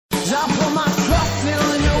I put my trust in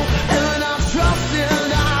you, and I trust in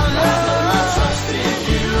our love. I put my trust in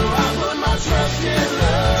you, I put my trust in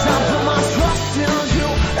love. I put my trust in you,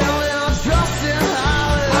 and I trust in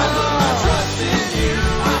our love. I put my trust in you,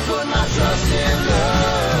 I put my trust in love.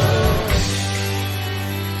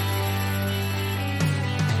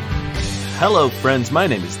 Hello, friends. My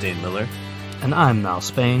name is Dane Miller. And I'm Mal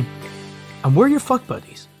Spain. And we're your fuck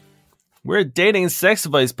buddies. We're a dating and sex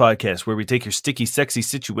advice podcast where we take your sticky, sexy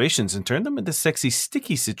situations and turn them into sexy,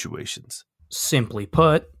 sticky situations. Simply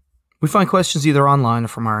put, we find questions either online or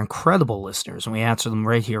from our incredible listeners, and we answer them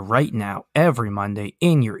right here, right now, every Monday,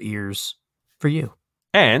 in your ears, for you.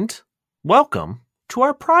 And welcome to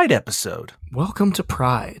our Pride episode. Welcome to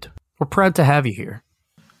Pride. We're proud to have you here.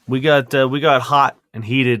 We got hot and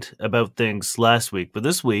heated about things last week, but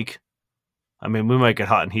this week, I mean, we might get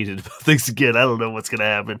hot and heated about things again. I don't know what's going to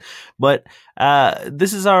happen. But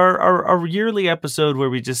this is our yearly episode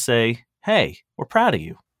where we just say, hey, we're proud of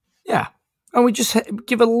you. Yeah. And we just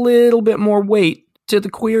give a little bit more weight to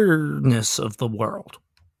the queerness of the world.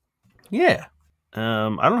 Yeah.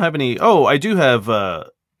 I don't have any. Oh, I do have.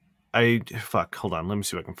 Hold on. Let me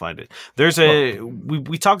see if I can find it. There's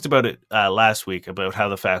we talked about it last week about how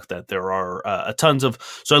the fact that there are tons of.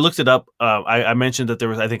 So I looked it up. I mentioned that there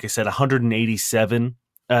was, I think I said 187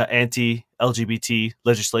 anti-LGBT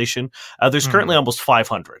legislation. There's currently almost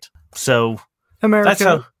 500. So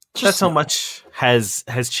America, that's how much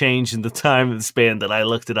has changed in the time span that I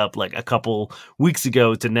looked it up like a couple weeks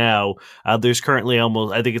ago to now. There's currently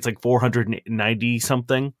almost, I think it's like 490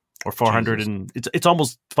 something. Or 400 Jesus. And it's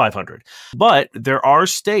almost 500. But there are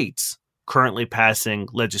states currently passing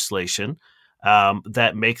legislation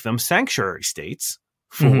that make them sanctuary states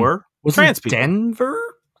for trans people. Denver?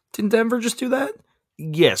 Didn't Denver just do that?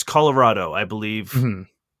 Yes, Colorado, I believe,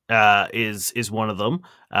 is one of them.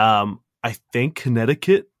 I think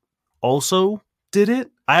Connecticut also did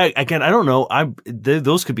it. I don't know.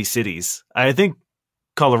 Those could be cities. I think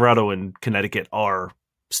Colorado and Connecticut are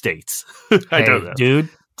states. I don't know.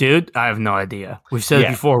 Dude, I have no idea. We've said it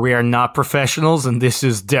before, we are not professionals, and this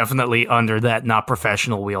is definitely under that not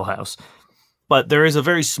professional wheelhouse. But there is a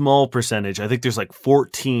very small percentage. I think there's like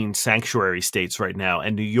 14 sanctuary states right now,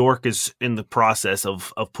 and New York is in the process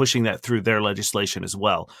of pushing that through their legislation as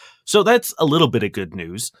well. So that's a little bit of good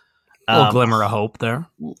news. A little glimmer of hope there.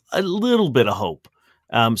 A little bit of hope.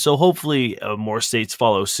 So hopefully more states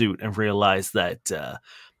follow suit and realize that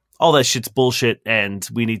all that shit's bullshit, and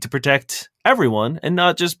we need to protect everyone and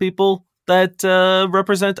not just people that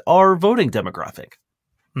represent our voting demographic.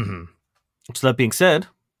 So that being said,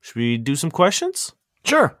 should we do some questions?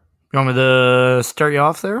 Sure. You want me to start you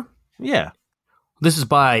off there? Yeah. This is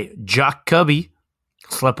by Jock Cubby.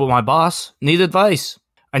 Slept with my boss. Need advice.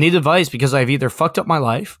 I need advice because I've either fucked up my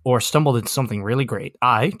life or stumbled into something really great.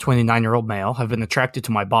 I, 29-year-old male, have been attracted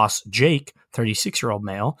to my boss, Jake, 36-year-old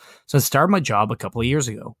male, since I started my job a couple of years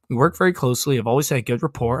ago. We work very closely, have always had good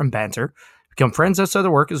rapport and banter, become friends outside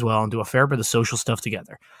of work as well, and do a fair bit of social stuff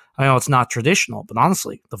together. I know it's not traditional, but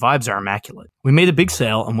honestly, the vibes are immaculate. We made a big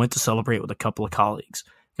sale and went to celebrate with a couple of colleagues.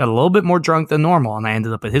 Got a little bit more drunk than normal, and I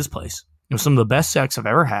ended up at his place. It was some of the best sex I've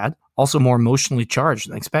ever had, also more emotionally charged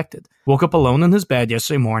than expected. Woke up alone in his bed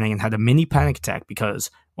yesterday morning and had a mini panic attack because,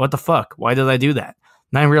 what the fuck, why did I do that?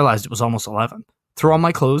 Then I realized it was almost 11. Threw on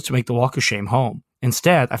my clothes to make the walk of shame home.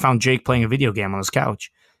 Instead, I found Jake playing a video game on his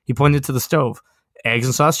couch. He pointed to the stove. Eggs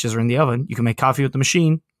and sausages are in the oven. You can make coffee with the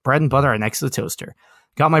machine. Bread and butter are next to the toaster.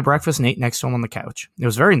 Got my breakfast and ate next to him on the couch. It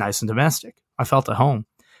was very nice and domestic. I felt at home.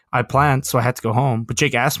 I planned, so I had to go home, but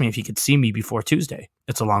Jake asked me if he could see me before Tuesday.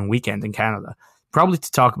 It's a long weekend in Canada. Probably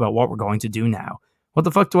to talk about what we're going to do now. What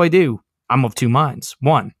the fuck do I do? I'm of two minds.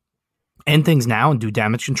 1, end things now and do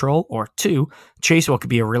damage control, or 2, chase what could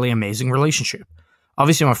be a really amazing relationship.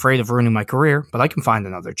 Obviously, I'm afraid of ruining my career, but I can find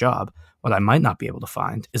another job. What I might not be able to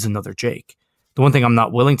find is another Jake. The one thing I'm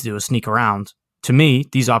not willing to do is sneak around. To me,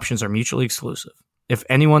 these options are mutually exclusive. If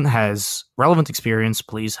anyone has relevant experience,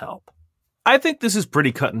 please help. I think this is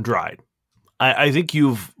pretty cut and dried. I think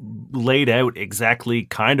you've laid out exactly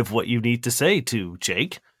kind of what you need to say to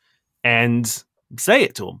Jake and say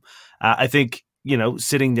it to him. I think,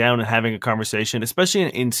 sitting down and having a conversation, especially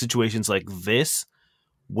in situations like this,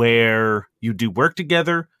 where you do work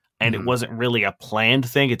together and it wasn't really a planned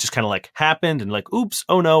thing. It just kind of like happened and like, oops,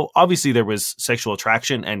 oh no. Obviously there was sexual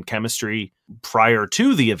attraction and chemistry prior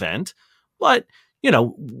to the event, but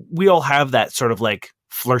we all have that sort of like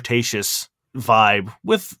flirtatious vibe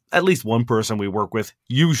with at least one person we work with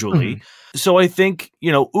usually. So I think,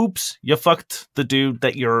 oops, you fucked the dude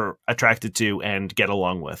that you're attracted to and get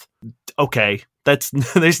along with. Okay.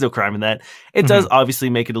 There's no crime in that. It does obviously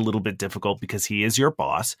make it a little bit difficult because he is your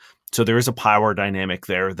boss. So there is a power dynamic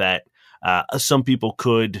there that some people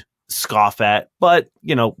could scoff at, but,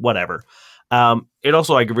 whatever. It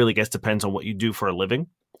also, I really guess, depends on what you do for a living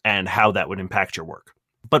and how that would impact your work.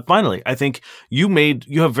 But finally, I think you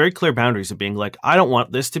have very clear boundaries of being like, I don't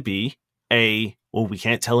want this to be we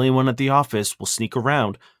can't tell anyone at the office, we'll sneak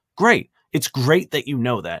around. Great. It's great that you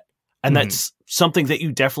know that. And that's something that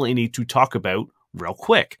you definitely need to talk about real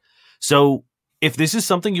quick. So if this is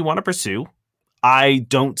something you want to pursue,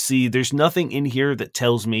 there's nothing in here that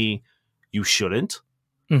tells me you shouldn't.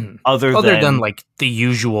 Other than like the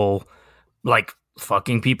usual, like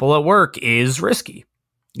fucking people at work is risky.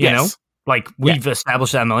 You know? Like we've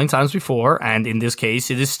established that a million times before. And in this case,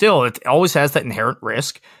 it always has that inherent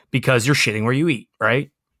risk because you're shitting where you eat,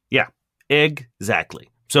 right? Yeah, exactly.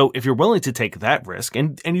 So if you're willing to take that risk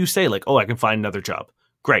and you say like, oh, I can find another job.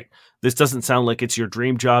 Great. This doesn't sound like it's your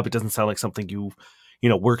dream job. It doesn't sound like something you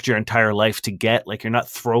worked your entire life to get. Like you're not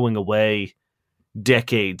throwing away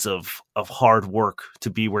decades of hard work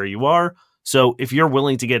to be where you are. So if you're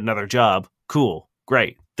willing to get another job, cool,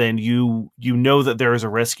 great. Then you know that there is a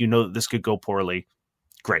risk. You know that this could go poorly.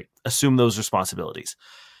 Great. Assume those responsibilities.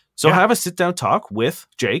 So have a sit down talk with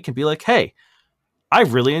Jake and be like, hey, I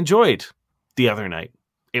really enjoyed the other night.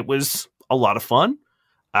 It was a lot of fun.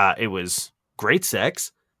 It was great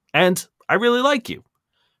sex, and I really like you.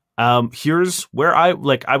 Here's where I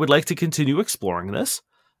would like to continue exploring this,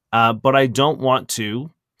 but I don't want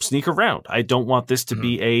to sneak around. I don't want this to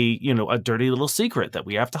be a dirty little secret that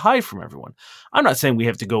we have to hide from everyone. I'm not saying we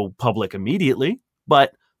have to go public immediately,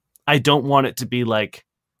 but I don't want it to be like,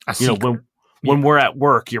 when we're at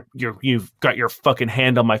work, you've got your fucking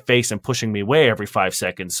hand on my face and pushing me away every 5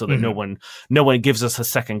 seconds so that no one gives us a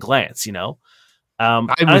second glance, I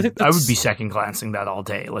would be second glancing that all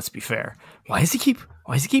day. Let's be fair. Why does he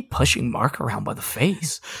keep pushing Mark around by the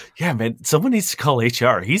face? Yeah, man. Someone needs to call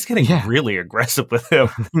HR. He's getting really aggressive with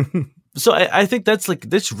him. So I think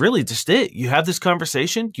that's really just it. You have this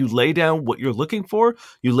conversation. You lay down what you're looking for.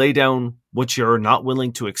 You lay down what you're not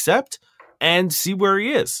willing to accept, and see where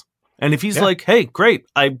he is. And if he's like, "Hey, great,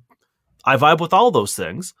 I vibe with all those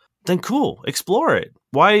things," then cool, explore it.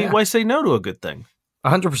 Why say no to a good thing?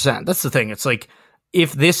 100%. That's the thing. It's like,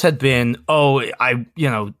 if this had been, I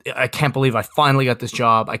can't believe I finally got this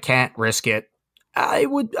job, I can't risk it, I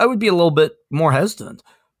would be a little bit more hesitant.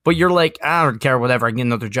 But you're like, I don't care, whatever, I can get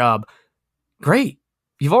another job. Great.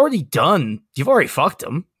 You've already fucked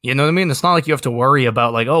him. You know what I mean? It's not like you have to worry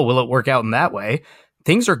about like, oh, will it work out in that way?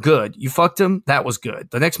 Things are good. You fucked him. That was good.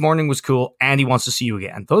 The next morning was cool, and he wants to see you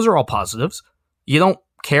again. Those are all positives. You don't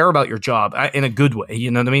care about your job in a good way. You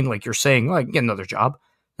know what I mean? Like you're saying, I can get another job.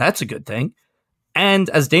 That's a good thing. And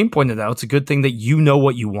as Dane pointed out, it's a good thing that you know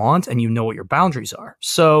what you want and you know what your boundaries are.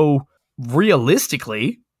 So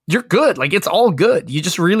realistically, you're good. Like it's all good. You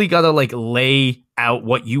just really got to like lay out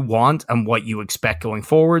what you want and what you expect going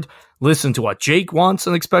forward. Listen to what Jake wants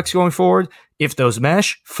and expects going forward. If those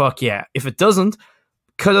mesh, fuck yeah. If it doesn't,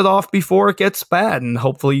 cut it off before it gets bad. And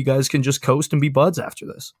hopefully you guys can just coast and be buds after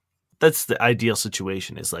this. That's the ideal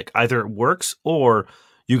situation, is like either it works or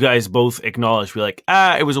you guys both acknowledge, be like,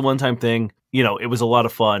 it was a one-time thing. It was a lot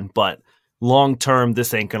of fun, but long-term,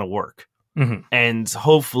 this ain't going to work. Mm-hmm. And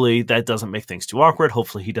hopefully that doesn't make things too awkward.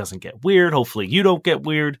 Hopefully he doesn't get weird. Hopefully you don't get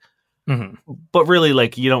weird. Mm-hmm. But really,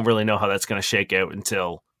 like, you don't really know how that's going to shake out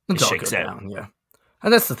until it shakes out. Down, yeah.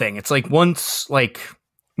 And that's the thing. It's like once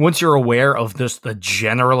you're aware of the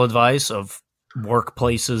general advice of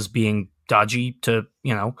workplaces being dodgy to,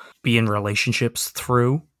 be in relationships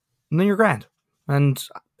through, and then you're grand. And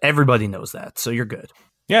everybody knows that. So you're good.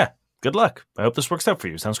 Yeah. Good luck. I hope this works out for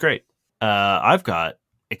you. Sounds great. I've got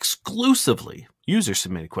exclusively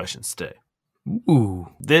user-submitted questions today. Ooh.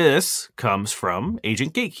 This comes from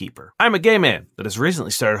Agent Gatekeeper. I'm a gay man that has recently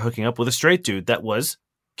started hooking up with a straight dude that was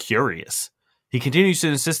curious. He continues to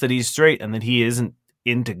insist that he's straight and that he isn't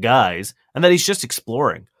into guys and that he's just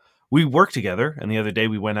exploring. We work together, and the other day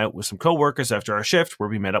we went out with some coworkers after our shift where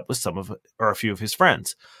we met up with a few of his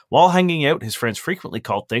friends. While hanging out, his friends frequently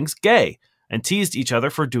called things gay and teased each other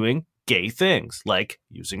for doing gay things, like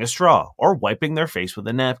using a straw or wiping their face with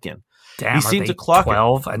a napkin. Damn, he seemed to clock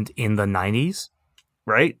 12 and in the 90s?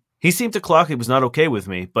 Right? He seemed to clock it was not okay with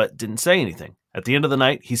me, but didn't say anything. At the end of the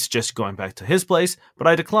night, he suggested going back to his place, but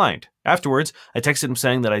I declined. Afterwards, I texted him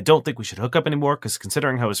saying that I don't think we should hook up anymore because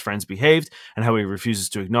considering how his friends behaved and how he refuses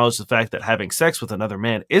to acknowledge the fact that having sex with another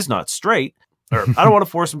man is not straight, or I don't want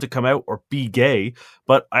to force him to come out or be gay,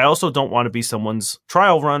 but I also don't want to be someone's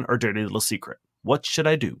trial run or dirty little secret. What should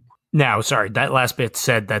I do? Now, sorry, that last bit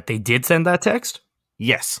said that they did send that text?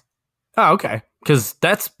 Yes. Oh, okay. Because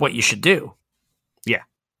that's what you should do. Yeah.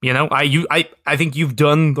 You know, I think you've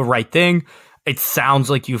done the right thing. It sounds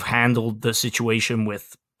like you've handled the situation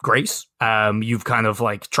with grace. You've kind of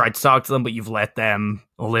like tried to talk to them, but you've let them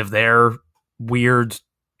live their weird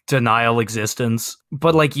denial existence.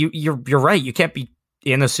 But like you're right. You can't be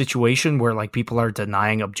in a situation where like people are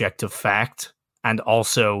denying objective fact, and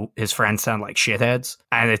also his friends sound like shitheads.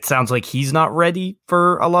 And it sounds like he's not ready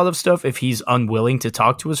for a lot of stuff if he's unwilling to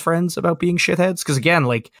talk to his friends about being shitheads. Because again,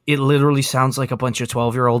 like it literally sounds like a bunch of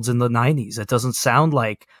 12-year-olds in the 90s. It doesn't sound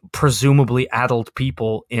like presumably adult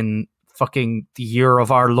people in fucking the year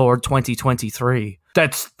of our Lord 2023.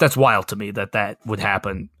 That's wild to me that would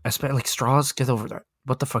happen. Especially like Straws, get over that.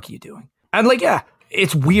 What the fuck are you doing? And like, yeah,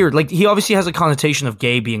 it's weird. Like he obviously has a connotation of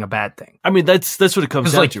gay being a bad thing. I mean, that's what it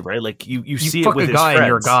comes down like, to, right? Like you see fuck it with a his guy friends. and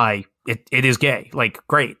you're a guy. It is gay. Like,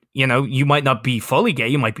 great. You know, you might not be fully gay.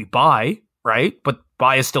 You might be bi, right? But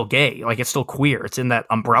bi is still gay. Like, it's still queer. It's in that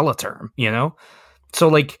umbrella term, you know? So,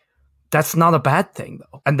 like, that's not a bad thing,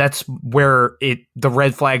 though. And that's where the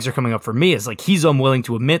red flags are coming up for me, is like, he's unwilling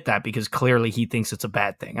to admit that because clearly he thinks it's a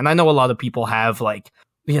bad thing. And I know a lot of people have, like,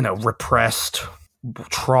 you know, repressed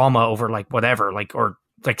trauma over, like, whatever, like, or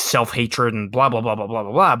like self-hatred and blah, blah, blah, blah, blah,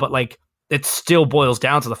 blah, blah. But like, it still boils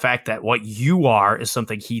down to the fact that what you are is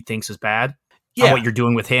something he thinks is bad. Yeah. And what you're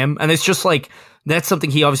doing with him. And it's just like, that's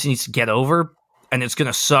something he obviously needs to get over. And it's going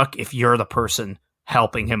to suck if you're the person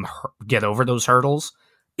helping him get over those hurdles,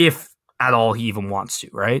 if at all he even wants to,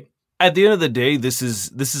 right? At the end of the day, this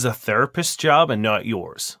is a therapist's job and not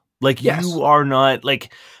yours. Like, yes. You are not,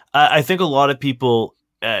 like, I think a lot of people,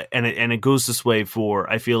 and it goes this way for,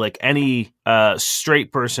 I feel like, any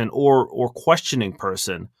straight person or questioning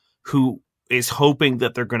person who is hoping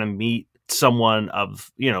that they're going to meet someone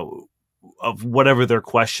of, you know, of whatever they're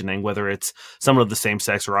questioning, whether it's someone of the same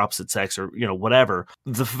sex or opposite sex or, you know, whatever.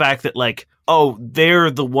 The fact that, like, oh,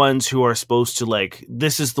 they're the ones who are supposed to, like,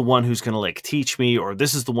 this is the one who's going to, like, teach me, or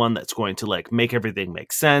this is the one that's going to, like, make everything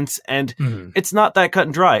make sense. And it's not that cut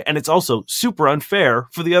and dry. And it's also super unfair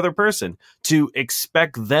for the other person to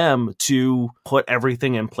expect them to put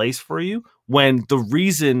everything in place for you, when the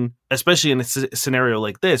reason, especially in a scenario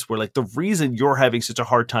like this, where, like, the reason you're having such a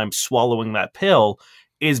hard time swallowing that pill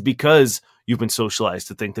is because you've been socialized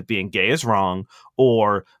to think that being gay is wrong,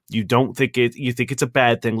 or you don't think you think it's a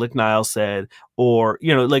bad thing, like Niall said, or,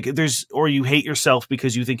 you know, like or you hate yourself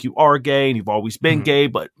because you think you are gay and you've always been gay,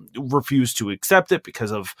 but refuse to accept it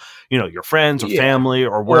because of, you know, your friends or family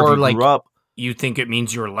or wherever you grew up. You think it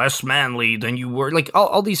means you're less manly than you were, like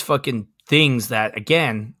all these fucking things that,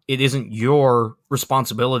 again, it isn't your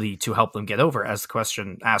responsibility to help them get over, as the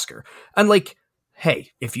question asker. And like,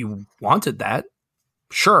 hey, if you wanted that,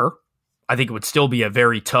 sure, I think it would still be a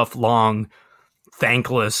very tough, long,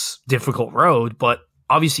 thankless, difficult road, but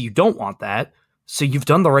obviously you don't want that, so you've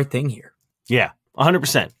done the right thing here. Yeah,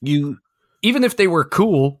 100%. Even if they were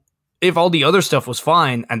cool, if all the other stuff was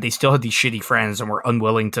fine, and they still had these shitty friends and were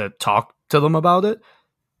unwilling to talk to them about it,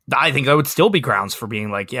 I think that would still be grounds for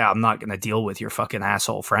being like, yeah, I'm not going to deal with your fucking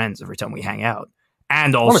asshole friends every time we hang out.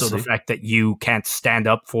 And also the fact that you can't stand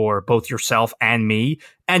up for both yourself and me,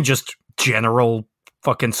 and just general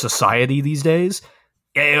fucking society these days,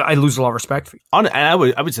 I lose a lot of respect for you. And I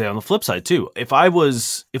would say on the flip side too, if I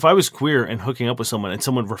was queer and hooking up with someone and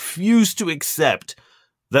someone refused to accept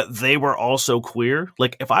that they were also queer,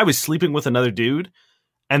 like if I was sleeping with another dude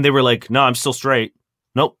and they were like, no, I'm still straight.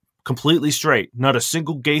 Nope, completely straight. Not a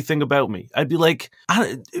single gay thing about me. I'd be like,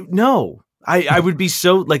 no. I would be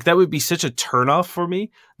so, like, that would be such a turnoff for me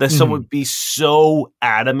that someone would be so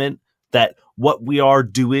adamant that what we are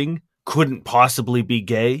doing couldn't possibly be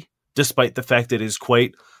gay, despite the fact that it is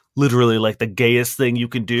quite literally, like, the gayest thing you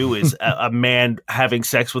can do is a man having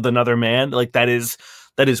sex with another man. Like, that is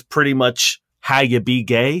pretty much how you be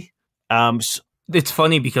gay. It's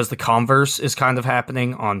funny because the converse is kind of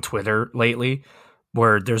happening on Twitter lately,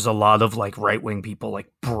 where there's a lot of, like, right-wing people, like,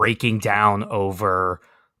 breaking down over,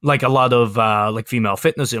 like, a lot of like female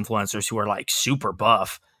fitness influencers who are, like, super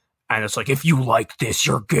buff. And it's like, if you like this,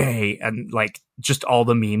 you're gay. And, like, just all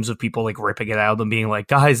the memes of people, like, ripping it out and being like,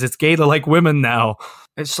 guys, it's gay to like women now.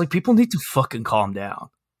 It's like, people need to fucking calm down.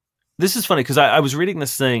 This is funny because I was reading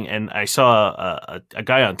this thing and I saw a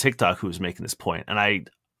guy on TikTok who was making this point, and I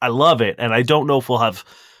love it. And I don't know if we'll have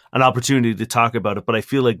an opportunity to talk about it, but I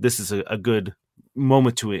feel like this is a good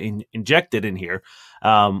moment to inject it in here,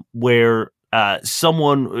 where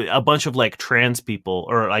a bunch of, like, trans people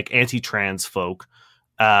or, like, anti-trans folk,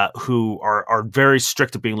 who are very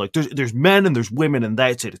strict at being like, there's men and there's women and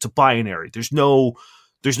that's it. It's a binary. There's no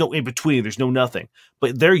in between. There's no nothing.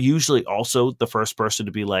 But they're usually also the first person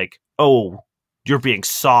to be like, oh, you're being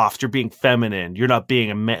soft, you're being feminine, you're not being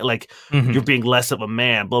a man, like you're being less of a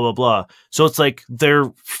man, blah, blah, blah. So it's like they're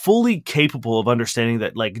fully capable of understanding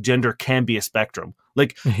that like gender can be a spectrum.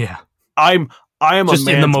 Like, Yeah. I am just a man's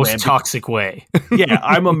in the most man toxic way. yeah,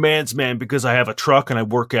 I'm a man's man because I have a truck and I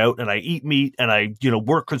work out and I eat meat and I,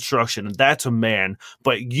 work construction, and that's a man.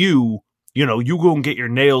 But you go and get your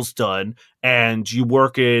nails done and you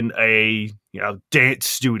work in a, dance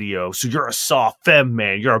studio. So you're a soft femme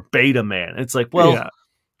man. You're a beta man. It's like, well,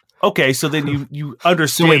 okay. So then you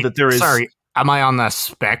understand that there is. Sorry, am I on the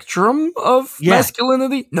spectrum of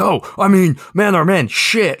masculinity? No, I mean, men are men.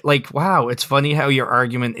 Shit. Like, wow, it's funny how your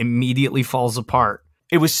argument immediately falls apart.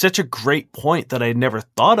 It was such a great point that I had never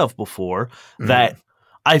thought of before that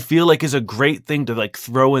I feel like is a great thing to like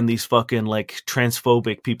throw in these fucking like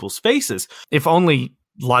transphobic people's faces. If only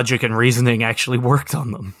logic and reasoning actually worked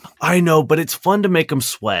on them. I know, but it's fun to make them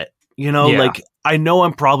sweat. Like I know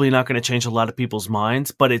I'm probably not going to change a lot of people's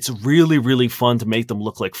minds, but it's really, really fun to make them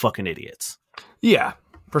look like fucking idiots. Yeah,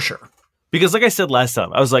 for sure. Because like I said last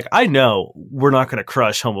time, I was like, I know we're not going to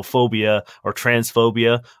crush homophobia or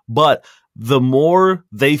transphobia, but the more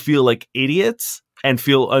they feel like idiots and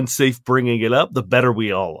feel unsafe bringing it up, the better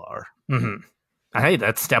we all are. Hey,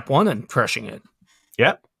 that's step one in crushing it.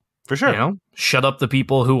 Yep, for sure. Shut up the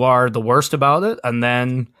people who are the worst about it, and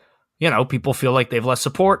then, people feel like they have less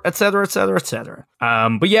support, et cetera, et cetera, et cetera.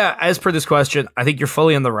 But yeah, as per this question, I think you're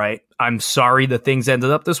fully in the right. I'm sorry that things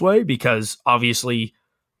ended up this way because obviously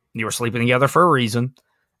you were sleeping together for a reason.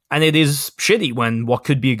 And it is shitty when what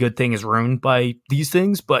could be a good thing is ruined by these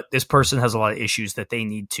things, but this person has a lot of issues that they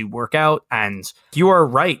need to work out. And you are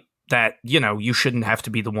right that, you shouldn't have to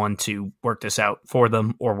be the one to work this out for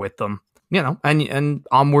them or with them, and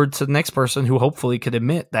onward to the next person who hopefully could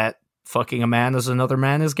admit that fucking a man as another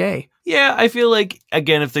man is gay. Yeah, I feel like,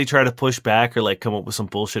 again, if they try to push back or like come up with some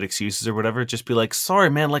bullshit excuses or whatever, just be like, sorry,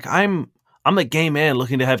 man, like I'm a gay man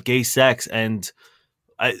looking to have gay sex, and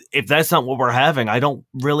if that's not what we're having, I don't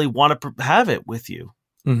really want to have it with you.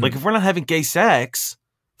 Like, if we're not having gay sex,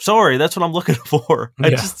 sorry, that's what I'm looking for.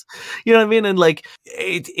 I just, you know what I mean? And like,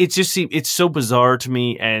 it just seems, it's so bizarre to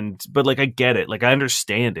me. But like, I get it. Like, I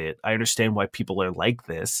understand it. I understand why people are like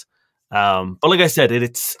this. But like I said,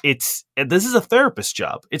 this is a therapist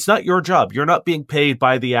job. It's not your job. You're not being paid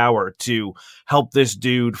by the hour to help this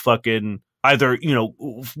dude fucking either,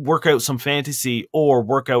 work out some fantasy or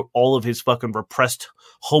work out all of his fucking repressed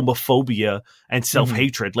homophobia and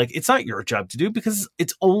self-hatred. Like, it's not your job to do because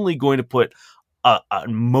it's only going to put an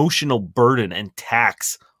emotional burden and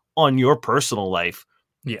tax on your personal life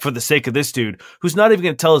for the sake of this dude who's not even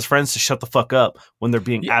going to tell his friends to shut the fuck up when they're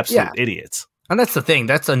being absolute idiots. And that's the thing.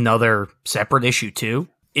 That's another separate issue too.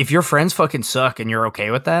 If your friends fucking suck and you're okay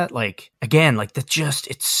with that, like, again, like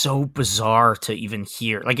it's so bizarre to even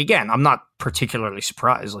hear. Like, again, I'm not particularly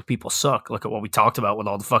surprised. Like, people suck. Look at what we talked about with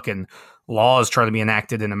all the fucking laws trying to be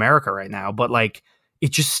enacted in America right now. But like,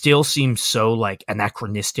 it just still seems so like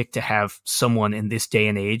anachronistic to have someone in this day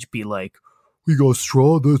and age be like, we got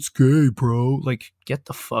straw, that's gay, bro. Like, get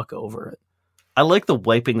the fuck over it. I like the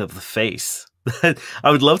wiping of the face. I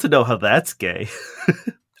would love to know how that's gay.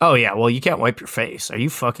 Oh, yeah. Well, you can't wipe your face. Are you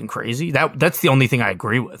fucking crazy? That's the only thing I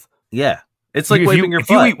agree with. Yeah. It's like wiping your butt. If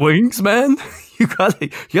you eat wings, man, you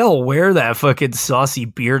gotta wear that fucking saucy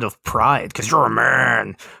beard of pride because you're a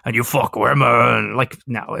man and you fuck women. Like,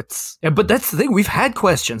 no, but that's the thing. We've had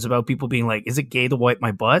questions about people being like, is it gay to wipe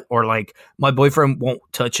my butt? Or like, my boyfriend won't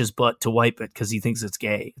touch his butt to wipe it because he thinks it's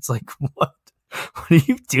gay. It's like, what? What are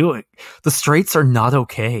you doing? The straights are not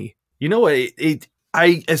okay. You know what?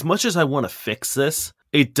 I as much as I want to fix this,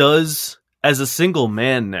 it does, as a single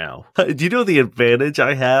man now. Do you know the advantage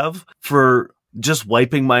I have for just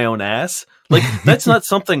wiping my own ass? Like, that's not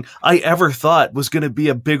something I ever thought was going to be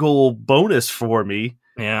a big old bonus for me.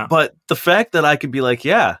 Yeah. But the fact that I can be like,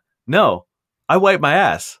 yeah, no, I wipe my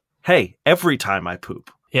ass. Hey, every time I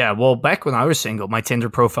poop. Yeah, well, back when I was single, my Tinder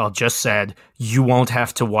profile just said, you won't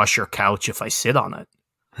have to wash your couch if I sit on it.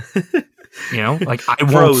 Like, I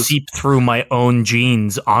won't seep through my own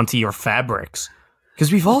jeans onto your fabrics.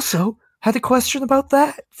 Because we've also had a question about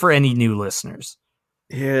that for any new listeners.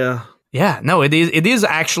 Yeah. Yeah, no, it is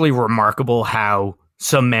actually remarkable how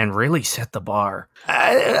some men really set the bar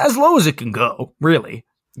as low as it can go, really.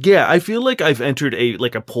 Yeah, I feel like I've entered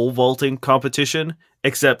a pole vaulting competition,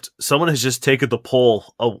 except someone has just taken the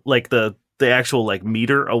pole, like the actual like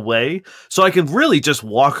meter away, so I can really just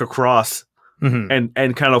walk across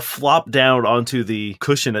and kind of flop down onto the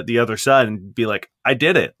cushion at the other side and be like, I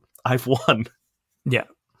did it. I've won. Yeah.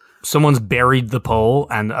 Someone's buried the pole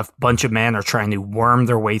and a bunch of men are trying to worm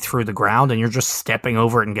their way through the ground and you're just stepping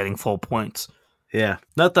over it and getting full points. Yeah.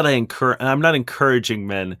 Not that I'm not encouraging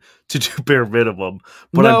men to do bare minimum,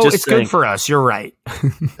 but No, I'm just it's saying, good for us. You're right.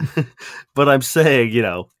 but I'm saying,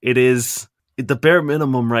 it is the bare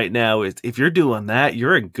minimum right now. If you're doing that,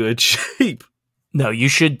 you're in good shape. No, you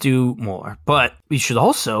should do more, but you should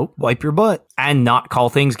also wipe your butt and not call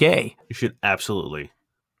things gay. You should absolutely.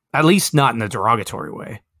 At least not in a derogatory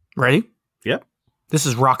way. Ready? Yep. This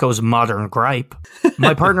is Rocco's modern gripe.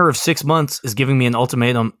 My partner of 6 months is giving me an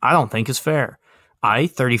ultimatum I don't think is fair. I,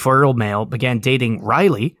 34-year-old male, began dating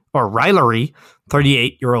Riley, or Rilery,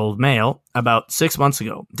 38-year-old male, about 6 months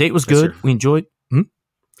ago. Date was good. We enjoyed.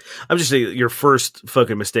 I'm just saying your first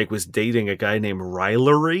fucking mistake was dating a guy named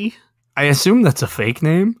Rilery. I assume that's a fake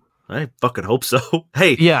name. I fucking hope so.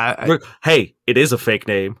 Hey, Yeah. hey, it is a fake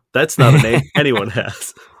name. That's not a name anyone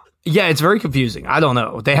has. Yeah, it's very confusing. I don't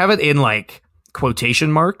know. They have it in like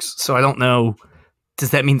quotation marks, so I don't know.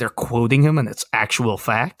 Does that mean they're quoting him and it's actual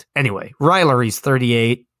fact? Anyway, Rilery's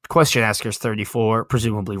 38. Question asker's 34,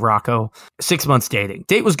 presumably Rocco. 6 months dating.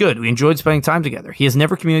 Date was good. We enjoyed spending time together. He has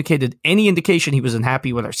never communicated any indication he was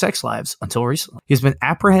unhappy with our sex lives until recently. He's been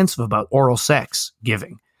apprehensive about oral sex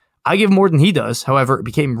giving. I give more than he does. However, it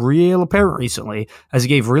became real apparent recently as he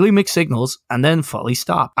gave really mixed signals and then fully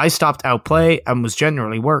stopped. I stopped outplay and was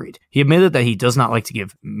genuinely worried. He admitted that he does not like to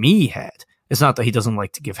give me head. It's not that he doesn't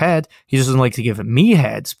like to give head. He doesn't like to give me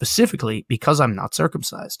head specifically because I'm not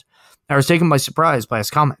circumcised. I was taken by surprise by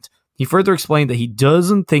his comment. He further explained that he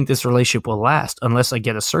doesn't think this relationship will last unless I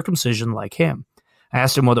get a circumcision like him. I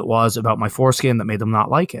asked him what it was about my foreskin that made him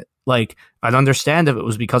not like it. Like, I'd understand if it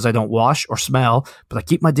was because I don't wash or smell, but I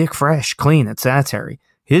keep my dick fresh, clean, and sanitary.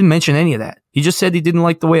 He didn't mention any of that. He just said he didn't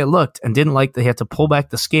like the way it looked and didn't like that he had to pull back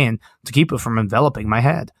the skin to keep it from enveloping my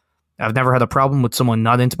head. I've never had a problem with someone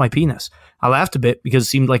not into my penis. I laughed a bit because it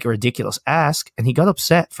seemed like a ridiculous ask, and he got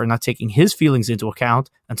upset for not taking his feelings into account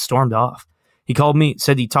and stormed off. He called me,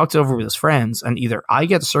 said he talked it over with his friends, and either I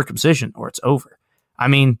get a circumcision or it's over. I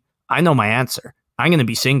mean, I know my answer. I'm going to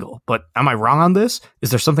be single, but am I wrong on this?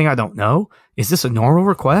 Is there something I don't know? Is this a normal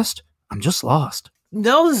request? I'm just lost.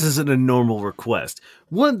 No, this isn't a normal request.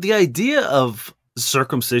 The idea of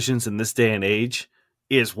circumcisions in this day and age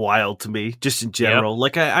is wild to me, just in general. Yep.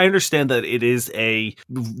 Like, I understand that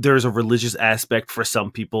there's a religious aspect for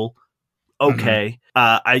some people. Okay.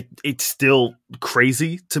 It's still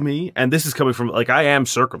crazy to me. And this is coming from, like, I am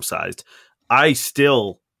circumcised. I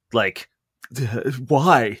still, like,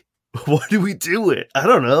 why? Why do we do it? I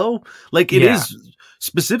don't know. Like, it is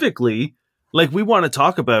specifically, like, we want to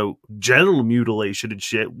talk about genital mutilation and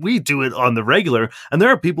shit. We do it on the regular. And there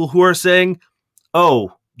are people who are saying,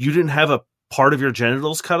 oh, you didn't have a part of your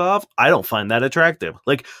genitals cut off? I don't find that attractive.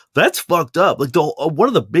 Like, that's fucked up. Like, one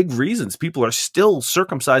of the big reasons people are still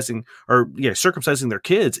circumcising their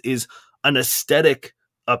kids is an aesthetic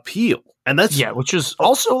appeal. And that's... Yeah, which is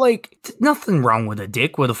also, like, nothing wrong with a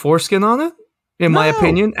dick with a foreskin on it. In my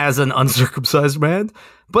opinion, as an uncircumcised man.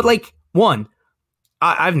 But, like, one,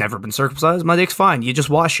 I've never been circumcised. My dick's fine. You just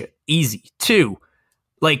wash it. Easy. Two,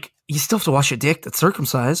 like, you still have to wash a dick that's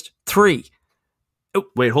circumcised. Three.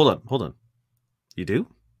 Wait, hold on. You do?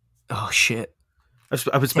 Oh, shit. I've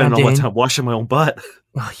been spending all my time washing my own butt.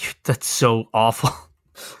 Oh, that's so awful.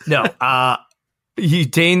 No,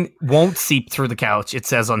 Dane won't seep through the couch, it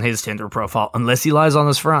says on his Tinder profile, unless he lies on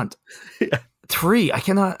his front. Yeah. 3, I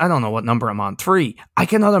don't know what number I'm on. 3, I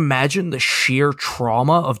cannot imagine the sheer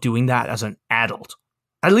trauma of doing that as an adult.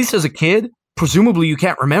 At least as a kid, presumably you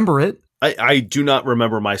can't remember it. I do not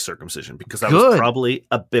remember my circumcision because I was probably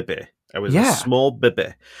a bippe. I was a small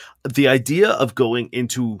bippe. The idea of going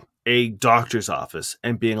into a doctor's office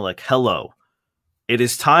and being like, hello, it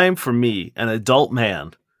is time for me, an adult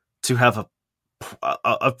man, to have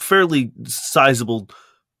a fairly sizable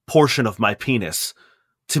portion of my penis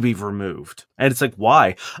to be removed. And it's like,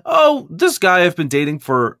 why? Oh, this guy I've been dating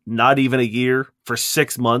for not even a year, for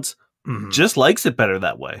 6 months, just likes it better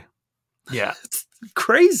that way. Yeah. It's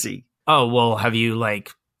crazy. Oh, well, have you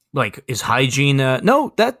like is hygiene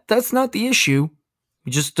no, that's not the issue.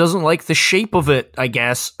 He just doesn't like the shape of it, I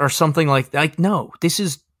guess, or something like that. Like, no, this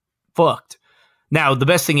is fucked. Now, the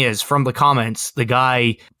best thing is, from the comments, the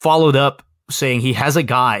guy followed up saying he has a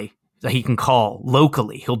guy that he can call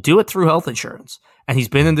locally. He'll do it through health insurance. And he's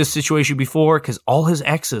been in this situation before because all his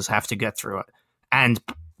exes have to get through it. And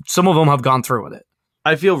some of them have gone through with it.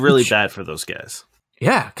 I feel really bad for those guys.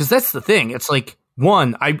 Yeah, because that's the thing. It's like,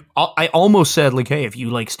 one, I almost said, like, hey, if you,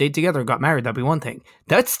 like, stayed together and got married, that'd be one thing.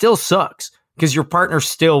 That still sucks because your partner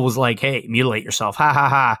still was like, hey, mutilate yourself. Ha, ha,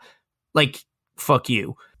 ha. Like, fuck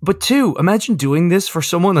you. But 2, imagine doing this for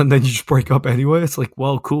someone and then you just break up anyway. It's like,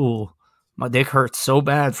 well, cool. My dick hurts so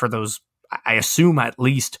bad for those, I assume, at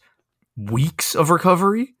least weeks of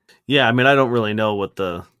recovery. Yeah, I mean, I don't really know what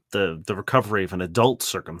the recovery of an adult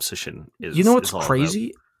circumcision is. You know what's is all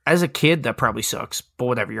crazy? As a kid, that probably sucks. But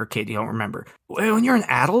whatever, you're a kid, you don't remember. When you're an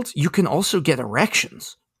adult, you can also get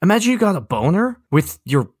erections. Imagine you got a boner with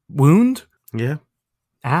your wound. about. Yeah.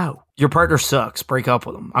 Ow. Your partner sucks. Break up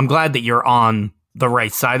with him. I'm glad that you're on the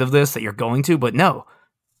right side of this, that you're going to, but no,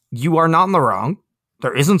 you are not in the wrong.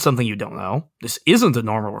 There isn't something you don't know. This isn't a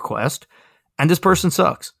normal request. And this person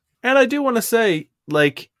sucks. And I do want to say,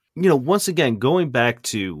 like, you know, once again, going back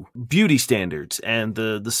to beauty standards and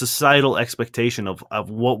the societal expectation of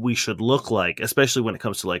what we should look like, especially when it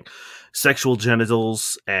comes to like sexual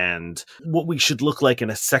genitals and what we should look like in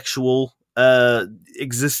a sexual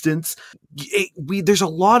existence. There's a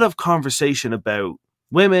lot of conversation about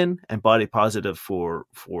women and body positive for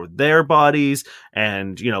their bodies,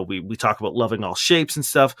 and you know, we talk about loving all shapes and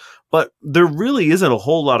stuff, but there really isn't a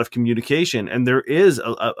whole lot of communication, and there is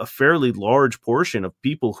a fairly large portion of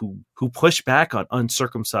people who push back on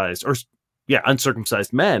uncircumcised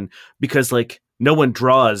men because like no one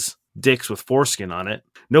draws dicks with foreskin on it.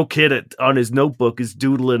 No kid on his notebook is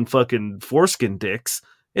doodling fucking foreskin dicks.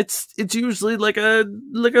 It's usually like a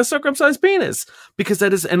circumcised penis, because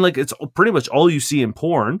that is, and like it's pretty much all you see in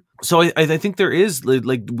porn. So I think there is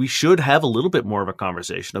like we should have a little bit more of a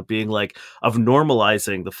conversation of being like of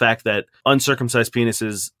normalizing the fact that uncircumcised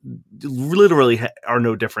penises literally are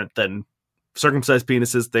no different than circumcised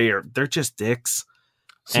penises. They're just dicks.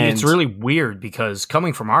 See, it's really weird because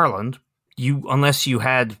coming from Ireland, unless you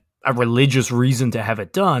had a religious reason to have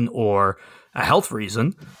it done or a health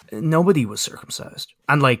reason, nobody was circumcised.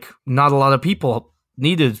 And like not a lot of people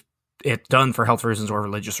needed it done for health reasons or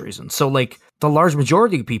religious reasons. So like the large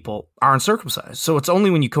majority of people aren't circumcised. So it's only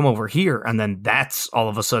when you come over here and then that's all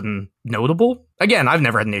of a sudden notable. Again, I've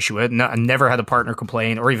never had an issue with it. I never had a partner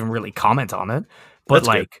complain or even really comment on it. But that's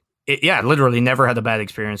like, literally never had a bad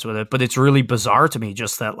experience with it. But it's really bizarre to me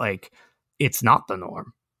just that like it's not the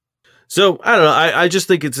norm. So I don't know. I just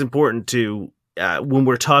think it's important to, when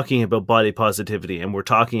we're talking about body positivity and we're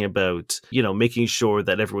talking about, you know, making sure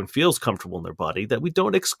that everyone feels comfortable in their body, that we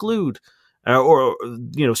don't exclude or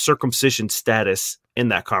you know, circumcision status in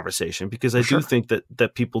that conversation, because I do think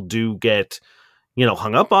that people do get, you know,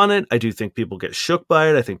 hung up on it. I do think people get shook by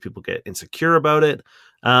it. I think people get insecure about it.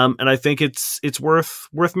 And I think it's worth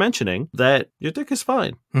mentioning that your dick is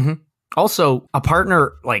fine. Mm-hmm. Also, a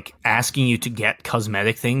partner like asking you to get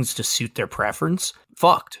cosmetic things to suit their preference,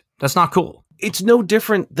 fucked. That's not cool. It's no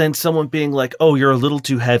different than someone being like, "Oh, you're a little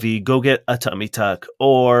too heavy. Go get a tummy tuck."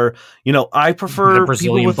 Or, you know, I prefer a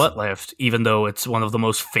Brazilian butt lift, even though it's one of the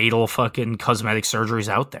most fatal fucking cosmetic surgeries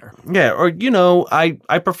out there. Yeah, or you know, I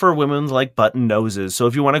prefer women like button noses. So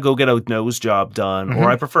if you want to go get a nose job done,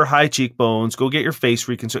 or I prefer high cheekbones, go get your face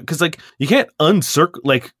reconstructed, because like you can't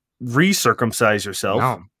recircumcise yourself.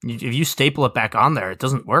 No, if you staple it back on there, it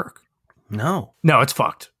doesn't work. No, it's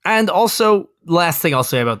fucked. And also, last thing I'll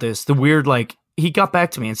say about this, the weird, like, he got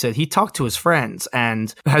back to me and said he talked to his friends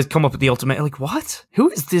and has come up with the ultimate, like, what? Who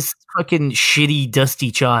is this fucking shitty,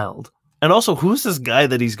 dusty child? And also, who's this guy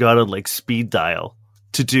that he's got on, like, speed dial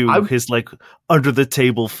to do his, like,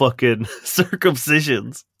 under-the-table fucking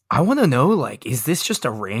circumcisions? I want to know, like, is this just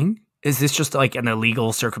a ring? Is this just, like, an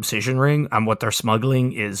illegal circumcision ring? And what they're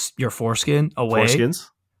smuggling is your foreskin away? Foreskins?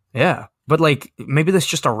 Yeah. But, like, maybe that's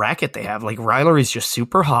just a racket they have. Like, Ryler is just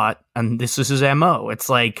super hot, and this is his MO. It's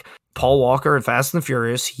like Paul Walker in Fast and the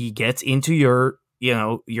Furious. He gets into your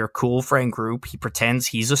cool friend group. He pretends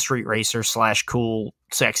he's a street racer / cool,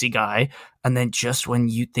 sexy guy. And then just when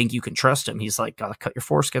you think you can trust him, he's like, gotta cut your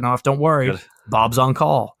foreskin off. Don't worry. Bob's on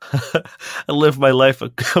call. I live my life a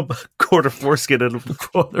quarter foreskin at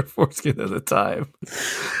a time.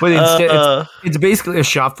 But instead, it's basically a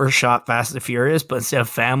shot for shot Fast and Furious, but instead of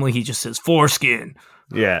family, he just says foreskin.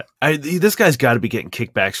 Yeah. This guy's got to be getting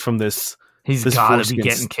kickbacks from this. He's got to be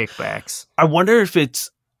getting kickbacks. I wonder if it's,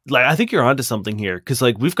 like, I think you're onto something here, because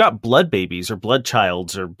like we've got blood babies or blood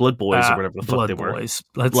childs or blood boys or whatever the fuck they were.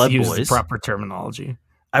 Let's use the proper terminology.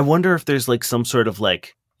 I wonder if there's like some sort of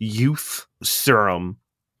like youth serum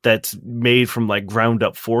that's made from like ground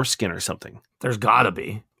up foreskin or something. There's gotta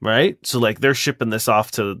be. Right? So like they're shipping this off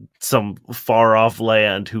to some far off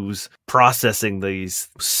land who's processing these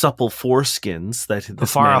supple foreskins that the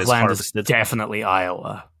this far man off has land harvested. Is definitely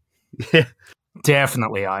Iowa. Yeah.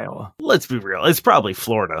 Definitely Iowa. Let's be real. It's probably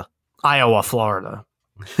Florida. Iowa, Florida.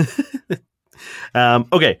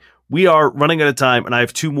 Okay. We are running out of time, and I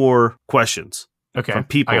have 2 more questions. Okay. From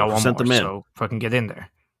people who sent them in. So fucking get in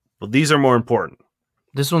there. Well, these are more important.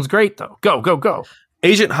 This one's great, though. Go.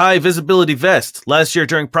 Agent High Visibility Vest. Last year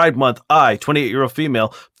during Pride Month, I, 28-year-old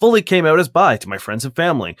female, fully came out as bi to my friends and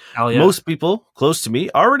family. Hell yeah. Most people close to me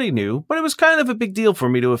already knew, but it was kind of a big deal for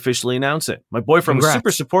me to officially announce it. My boyfriend was super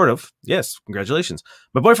supportive. Yes, congratulations.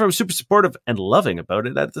 My boyfriend was super supportive and loving about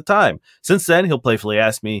it at the time. Since then, he'll playfully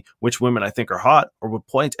ask me which women I think are hot or would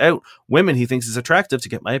point out women he thinks is attractive to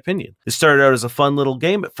get my opinion. It started out as a fun little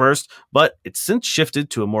game at first, but it's since shifted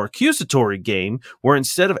to a more accusatory game where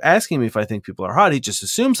instead of asking me if I think people are hot, he just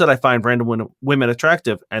assumes that I find random women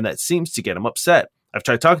attractive, and that seems to get him upset. I've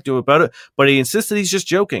tried talking to him about it, but he insists that he's just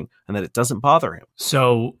joking and that it doesn't bother him.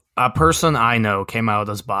 So a person I know came out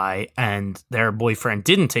as bi and their boyfriend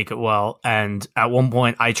didn't take it well. And at one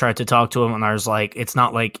point I tried to talk to him and I was like, it's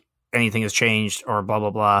not like anything has changed or blah,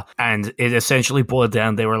 blah, blah. And it essentially boiled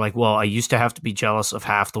down. They were like, well, I used to have to be jealous of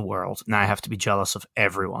half the world. Now I have to be jealous of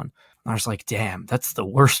everyone. I was like, damn, that's the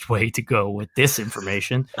worst way to go with this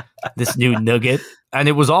information, this new nugget. And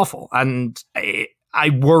it was awful. And I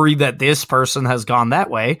worry that this person has gone that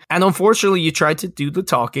way. And unfortunately, you tried to do the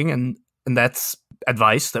talking, and that's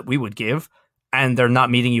advice that we would give. And they're not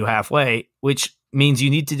meeting you halfway, which means you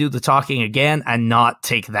need to do the talking again and not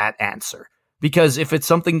take that answer. Because if it's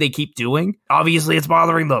something they keep doing, obviously it's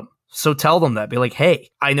bothering them. So tell them that. Be like, hey,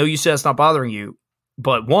 I know you said it's not bothering you.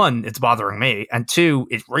 But one, it's bothering me. And two,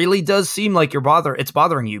 it really does seem like it's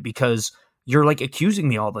bothering you because you're like accusing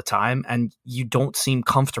me all the time and you don't seem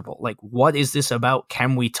comfortable. Like, what is this about?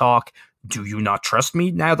 Can we talk? Do you not trust me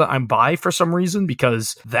now that I'm bi for some reason?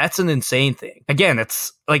 Because that's an insane thing. Again,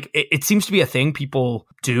 it's like, it seems to be a thing people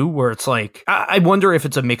do where it's like, I wonder if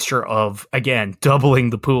it's a mixture of, again, doubling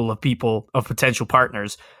the pool of people, of potential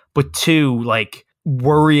partners, but two, like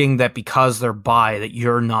worrying that because they're bi that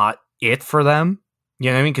you're not it for them. You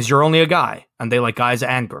know what I mean? Because you're only a guy and they like guys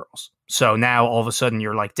and girls. So now all of a sudden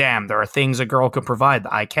you're like, damn, there are things a girl can provide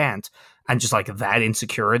that I can't. And just like that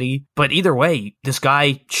insecurity. But either way, this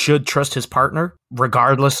guy should trust his partner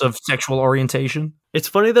regardless of sexual orientation. It's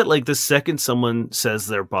funny that like the second someone says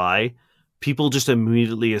they're bi, people just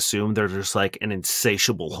immediately assume they're just like an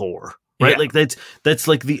insatiable whore. Right? Yeah. Like that's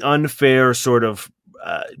like the unfair sort of,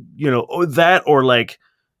 that or like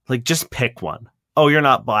just pick one. Oh, you're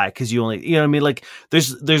not bi because you only, you know what I mean? Like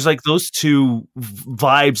there's like those two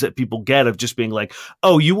vibes that people get of just being like,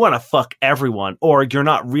 oh, you want to fuck everyone, or you're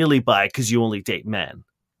not really bi because you only date men.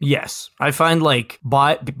 Yes. I find like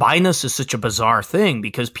bi-ness is such a bizarre thing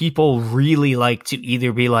because people really like to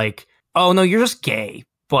either be like, oh, no, you're just gay,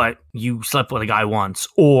 but you slept with a guy once,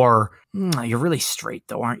 or you're really straight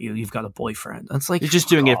though, aren't you? You've got a boyfriend. It's like, you're just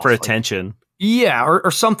doing it for attention. Yeah.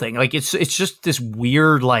 Or something like it's just this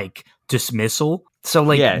weird, like, dismissal. So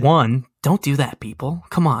like, one, don't do that, people.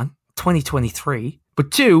 Come on, 2023.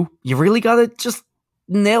 But two, you really gotta just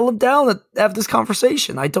nail them down and have this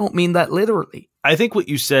conversation. I don't mean that literally. I think what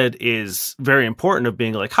you said is very important of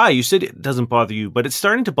being like, hi, you said it doesn't bother you, but it's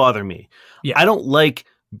starting to bother me. Yeah. I don't like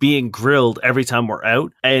being grilled every time we're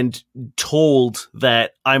out and told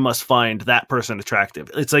that I must find that person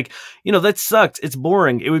attractive. It's like, that sucked. It's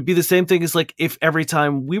boring. It would be the same thing as like if every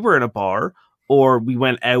time we were in a bar or we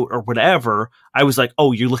went out or whatever, I was like,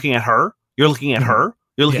 oh, you're looking at her? You're looking at her?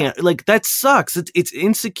 You're looking at, like, that sucks. It's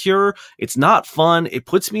insecure. It's not fun. It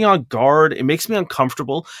puts me on guard. It makes me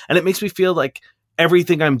uncomfortable. And it makes me feel like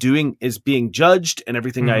everything I'm doing is being judged and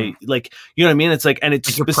everything I, like, you know what I mean? It's like, and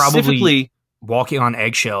it's like specifically walking on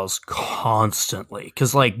eggshells constantly.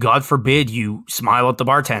 Because, like, God forbid you smile at the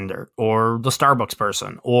bartender or the Starbucks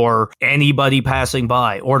person or anybody passing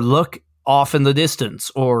by or look off in the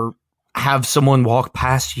distance or have someone walk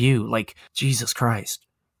past you. Like, Jesus Christ.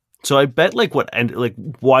 So I bet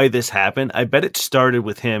why this happened, I bet it started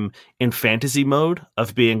with him in fantasy mode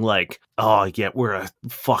of being like, oh yeah, we're a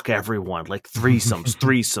fuck everyone, like threesomes.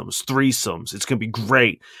 It's going to be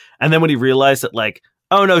great. And then when he realized that like,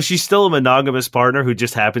 oh no, she's still a monogamous partner who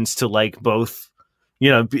just happens to like both,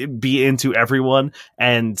 be into everyone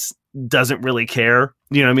and doesn't really care.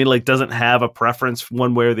 You know what I mean? Like doesn't have a preference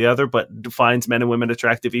one way or the other, but finds men and women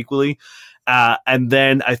attractive equally. And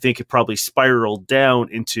then I think it probably spiraled down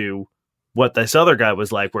into what this other guy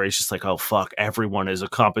was like, where he's just like, oh, fuck, everyone is a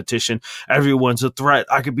competition. Everyone's a threat.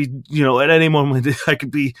 I could be, at any moment, I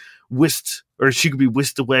could be whisked or she could be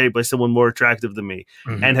whisked away by someone more attractive than me.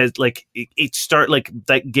 Mm-hmm. And has like,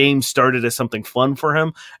 that game started as something fun for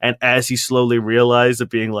him. And as he slowly realized it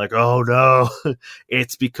being like, oh no,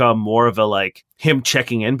 it's become more of a like him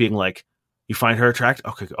checking in, being like, you find her attractive?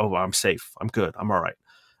 Okay. Oh, I'm safe. I'm good. I'm all right.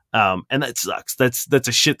 And that sucks. That's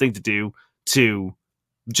a shit thing to do to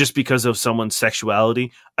just because of someone's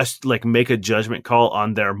sexuality, like make a judgment call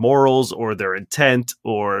on their morals or their intent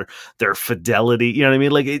or their fidelity. You know what I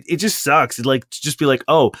mean? Like it just sucks. It like to just be like,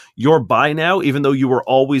 oh, you're bi now, even though you were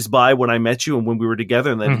always bi when I met you and when we were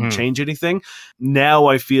together, and that didn't change anything. Now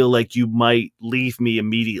I feel like you might leave me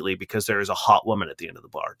immediately because there is a hot woman at the end of the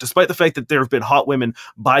bar, despite the fact that there have been hot women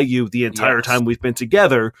by you the entire time we've been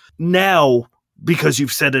together. Now, because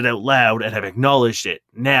you've said it out loud and have acknowledged it,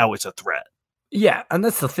 now it's a threat. Yeah, and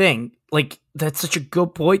that's the thing. Like, that's such a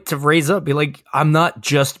good point to raise up. Be like, I'm not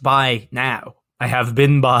just bi now. I have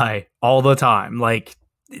been bi all the time. Like,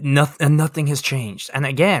 nothing has changed. And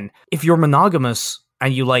again, if you're monogamous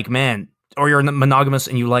and you like men, or you're monogamous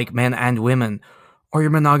and you like men and women, or you're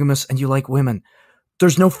monogamous and you like women,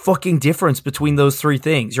 there's no fucking difference between those three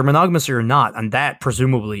things. You're monogamous or you're not, and that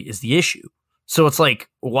presumably is the issue. So it's like,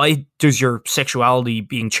 why does your sexuality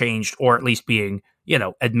being changed, or at least being,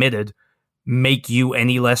 admitted, make you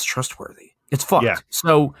any less trustworthy? It's fucked. Yeah.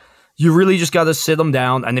 So you really just got to sit him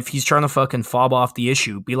down, and if he's trying to fucking fob off the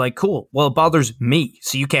issue, be like, cool, well, it bothers me,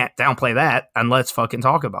 so you can't downplay that, and let's fucking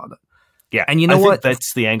talk about it. Yeah, and you know what?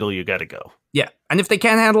 That's the angle you got to go. Yeah, and if they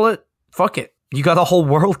can't handle it, fuck it. You got a whole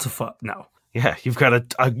world to fuck now. Yeah, you've got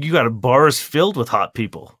a bars filled with hot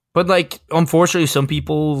people. But like, unfortunately, some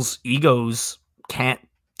people's egos can't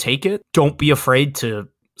take it. Don't be afraid to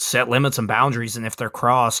set limits and boundaries, and if they're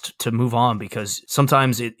crossed, to move on, because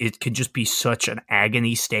sometimes it can just be such an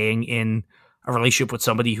agony staying in a relationship with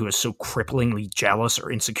somebody who is so cripplingly jealous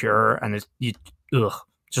or insecure, and it's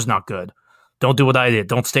just not good. Don't do what I did.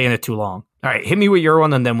 Don't stay in it too long. All right, hit me with your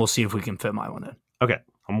one, and then we'll see if we can fit my one in. Okay.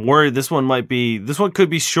 I'm worried this one could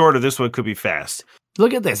be short, or this one could be fast.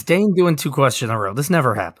 Look at this. Dane doing 2 questions in a row. This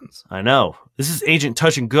never happens. I know. This is Agent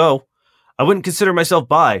Touch and Go. I wouldn't consider myself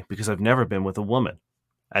bi because I've never been with a woman.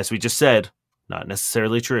 As we just said, not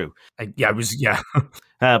necessarily true. But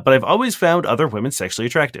I've always found other women sexually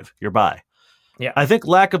attractive. You're bi. Yeah. I think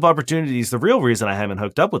lack of opportunity is the real reason I haven't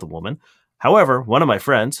hooked up with a woman. However, one of my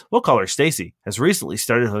friends, we'll call her Stacy, has recently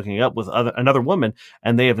started hooking up with another woman,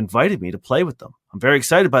 and they have invited me to play with them. I'm very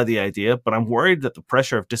excited by the idea, but I'm worried that the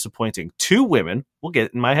pressure of disappointing 2 women will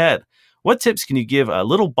get in my head. What tips can you give a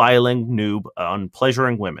little biling noob on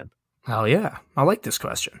pleasuring women? Hell yeah. I like this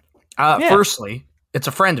question. Firstly, it's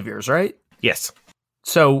a friend of yours, right? Yes.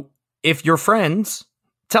 So if you're friends,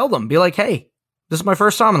 tell them. Be like, hey, this is my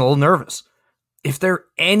first time. I'm a little nervous. If they're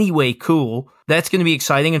anyway cool, that's going to be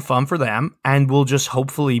exciting and fun for them, and will just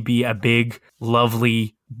hopefully be a big,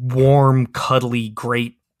 lovely, warm, cuddly,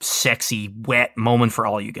 great, sexy, wet moment for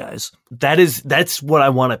all you guys. That's what I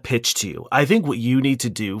want to pitch to you. I think what you need to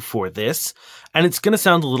do for this, and it's going to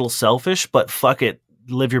sound a little selfish, but fuck it,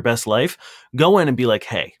 live your best life. Go in and be like,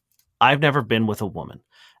 hey, I've never been with a woman,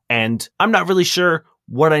 and I'm not really sure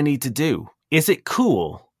what I need to do. Is it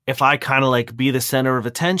cool if I kind of like be the center of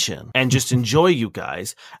attention and just enjoy you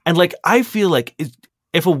guys? And like, I feel like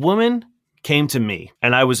if a woman came to me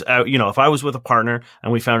and I was, if I was with a partner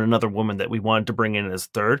and we found another woman that we wanted to bring in as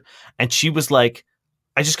third, and she was like,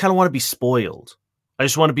 I just kind of want to be spoiled. I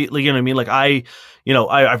just want to be, like, you know what I mean? Like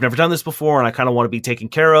I've never done this before, and I kind of want to be taken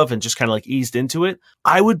care of and just kind of like eased into it.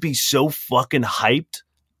 I would be so fucking hyped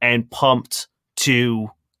and pumped to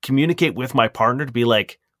communicate with my partner to be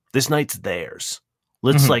like, this night's theirs.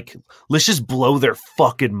 Let's just blow their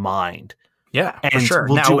fucking mind. Yeah, and for sure.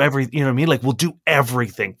 We'll do everything. You know what I mean? Like, we'll do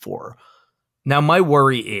everything for her. Now, my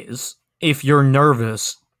worry is if you're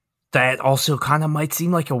nervous, that also kind of might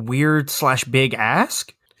seem like a weird / big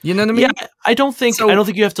ask. You know what I mean? Yeah, I don't think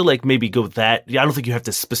you have to like maybe go that. I don't think you have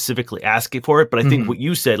to specifically ask it for it. But I think what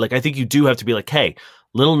you said, like, I think you do have to be like, hey,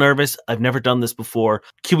 little nervous. I've never done this before.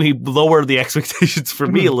 Can we lower the expectations for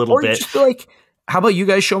me a little bit? Just be like, how about you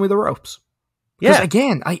guys show me the ropes? Because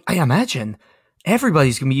again, I imagine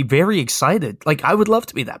everybody's going to be very excited. Like, I would love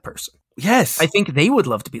to be that person. Yes. I think they would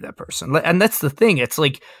love to be that person. And that's the thing. It's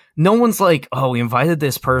like, no one's like, oh, we invited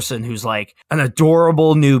this person who's like an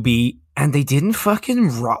adorable newbie, and they didn't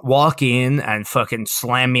fucking walk in and fucking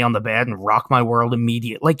slam me on the bed and rock my world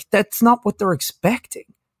immediately. Like, that's not what they're expecting.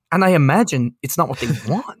 And I imagine it's not what they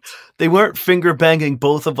want. They weren't finger banging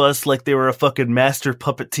both of us like they were a fucking master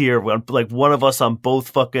puppeteer, like one of us on both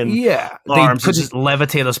fucking arms. They could just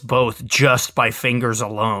levitate us both just by fingers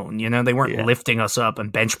alone. You know, they weren't lifting us up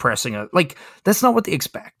and bench pressing us. Like, that's not what they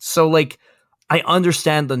expect. So, like, I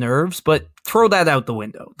understand the nerves, but throw that out the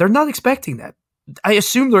window. They're not expecting that. I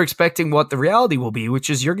assume they're expecting what the reality will be, which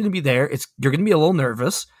is you're going to be there. You're going to be a little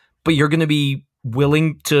nervous, but you're going to be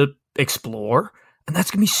willing to explore. And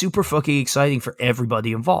that's going to be super fucking exciting for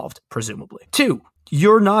everybody involved, presumably. 2,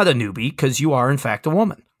 you're not a newbie because you are, in fact, a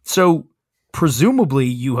woman. So presumably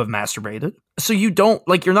you have masturbated. So you don't,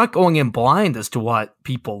 like, you're not going in blind as to what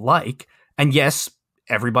people like. And yes,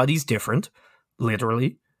 everybody's different,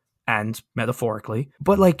 literally and metaphorically.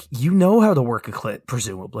 But, like, you know how to work a clit,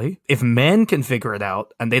 presumably. If men can figure it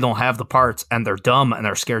out and they don't have the parts and they're dumb and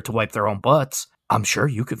are scared to wipe their own butts, I'm sure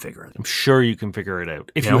you could figure it out. I'm sure you can figure it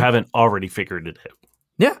out if you haven't already figured it out.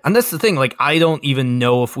 Yeah, and that's the thing. Like, I don't even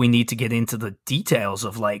know if we need to get into the details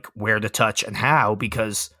of, like, where to touch and how,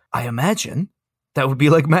 because I imagine that would be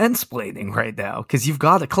like mansplaining right now, because you've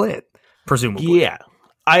got a clit, presumably. Yeah.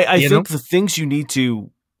 I think the things you need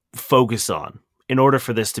to focus on in order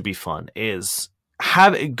for this to be fun is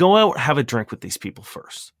go out, have a drink with these people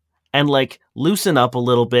first, and, like, loosen up a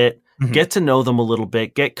little bit. Get to know them a little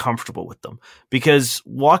bit, get comfortable with them. Because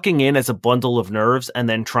walking in as a bundle of nerves and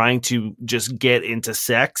then trying to just get into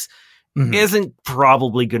sex isn't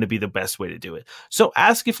probably going to be the best way to do it. So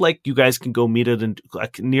ask if, like, you guys can go meet at a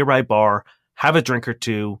nearby bar, have a drink or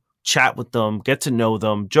two, chat with them, get to know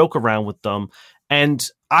them, joke around with them. And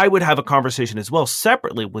I would have a conversation as well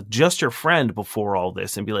separately with just your friend before all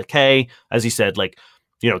this and be like, hey, as you said, like,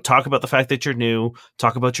 you know, talk about the fact that you're new,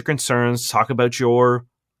 talk about your concerns, talk about your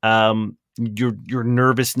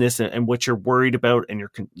nervousness and what you're worried about and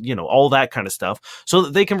all that kind of stuff, so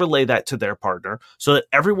that they can relay that to their partner, so that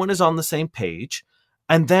everyone is on the same page.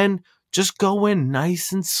 And then just go in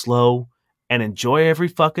nice and slow and enjoy every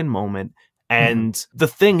fucking moment. And the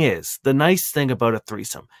thing is, the nice thing about a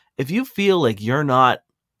threesome, if you feel like you're not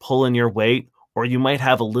pulling your weight, or you might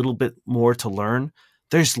have a little bit more to learn,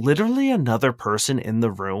 there's literally another person in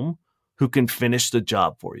the room who can finish the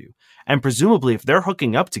job for you. And presumably, if they're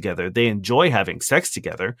hooking up together, they enjoy having sex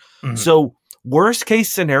together. So worst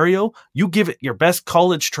case scenario, you give it your best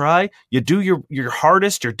college try. You do your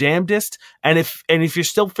hardest, your damnedest. And if you're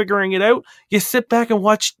still figuring it out, you sit back and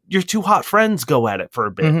watch your two hot friends go at it for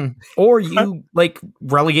a bit. Or you, like,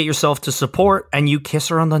 relegate yourself to support and you kiss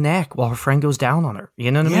her on the neck while her friend goes down on her.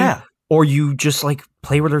 You know what I mean? Or you just, like,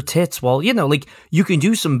 play with her tits while, like, you can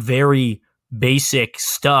do some very basic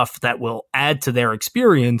stuff that will add to their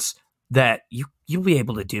experience that you'll be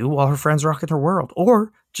able to do while her friends rock in her world.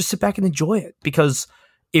 Or just sit back and enjoy it. Because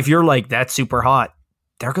if you're like, that's super hot,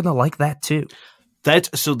 they're going to like that too.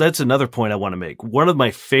 That's another point I want to make. One of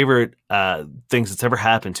my favorite things that's ever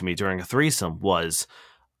happened to me during a threesome was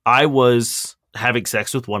I was having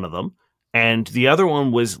sex with one of them, and the other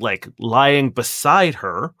one was, like, lying beside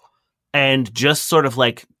her and just sort of,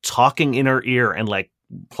 like, talking in her ear and, like,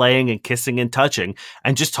 playing and kissing and touching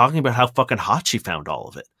and just talking about how fucking hot she found all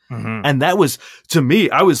of it. And that was, to me,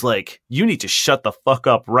 I was like, you need to shut the fuck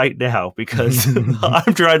up right now, because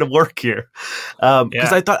I'm trying to work here.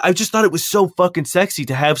 Because I just thought it was so fucking sexy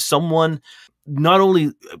to have someone not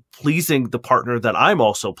only pleasing the partner that I'm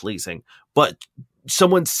also pleasing, but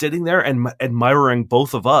someone sitting there and admiring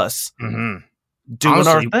both of us doing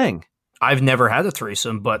Honestly, our thing. I've never had a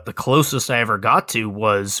threesome, but the closest I ever got to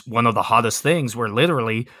was one of the hottest things, where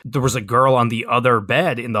literally there was a girl on the other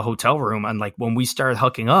bed in the hotel room. And, like, when we started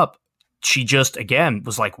hooking up, she just, again,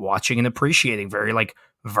 was, like, watching and appreciating very, like,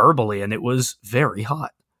 verbally. And it was very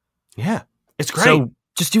hot. Yeah, it's great. So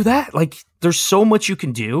just do that. Like, there's so much you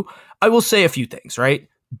can do. I will say a few things, right?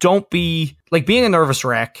 Don't be, like, being a nervous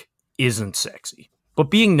wreck isn't sexy,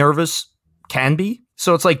 but being nervous can be.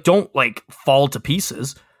 So it's like, don't, like, fall to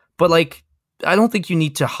pieces. But, like, I don't think you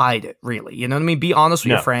need to hide it, really. You know what I mean? Be honest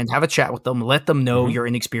with your friend. Have a chat with them. Let them know you're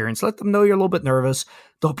inexperienced. Let them know you're a little bit nervous.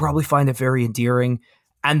 They'll probably find it very endearing.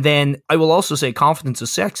 And then I will also say confidence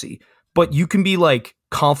is sexy. But you can be, like,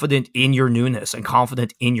 confident in your newness and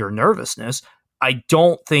confident in your nervousness. I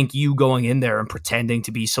don't think you going in there and pretending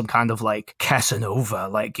to be some kind of, like, Casanova.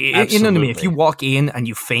 Like, you know what I mean? If you walk in and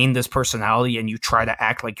you feign this personality and you try to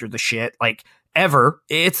act like you're the shit, like, ever,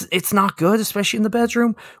 it's not good, especially in the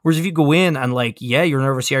bedroom. Whereas if you go in and, like, yeah, you're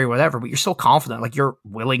nervous, yeah, or whatever, but you're still confident, like, you're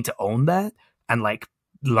willing to own that and, like,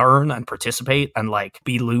 learn and participate and, like,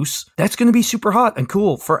 be loose, that's going to be super hot and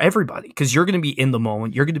cool for everybody, because you're going to be in the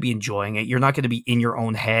moment, you're going to be enjoying it, you're not going to be in your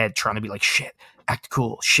own head trying to be like, shit, act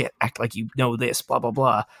cool, shit, act like you know this, blah blah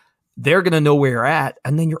blah. They're going to know where you're at,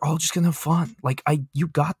 and then you're all just going to have fun. Like, you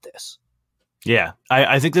got this. Yeah,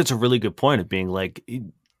 I think that's a really good point of being, like,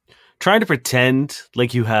 trying to pretend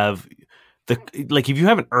like you have if you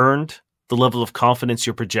haven't earned the level of confidence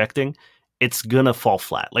you're projecting, it's gonna fall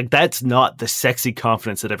flat. Like, that's not the sexy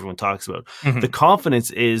confidence that everyone talks about. The confidence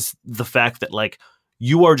is the fact that, like,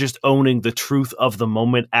 you are just owning the truth of the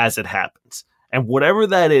moment as it happens. And whatever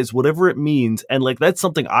that is, whatever it means, and, like, that's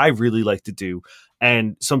something I really like to do,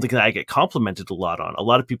 and something that I get complimented a lot on. A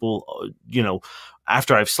lot of people,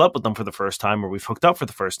 after I've slept with them for the first time or we've hooked up for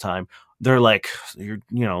the first time, they're like,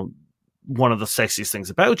 one of the sexiest things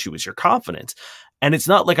about you is your confidence. And it's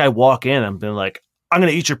not like I walk in and been like, I'm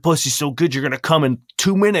going to eat your pussy so good you're going to come in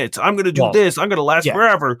 2 minutes. I'm going to do this. I'm going to last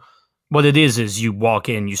forever. What it is you walk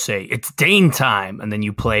in, you say, it's Dane time, and then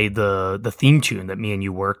you play the theme tune that me and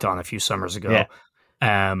you worked on a few summers ago. Yeah.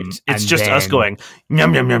 It's just us going,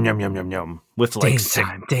 yum, yum, yum, yum, yum, yum, yum, with like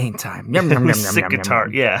Dane time. Yum, yum, yum, sick yum, guitar.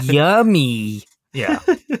 yum, Yeah. Yummy. Yeah.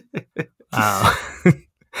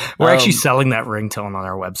 We're actually selling that ringtone on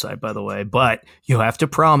our website, by the way, but you have to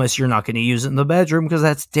promise you're not going to use it in the bedroom because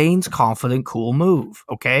that's Dane's confident, cool move.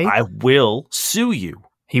 Okay. I will sue you.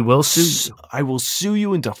 He will sue you. I will sue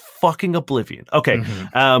you into fucking oblivion. Okay.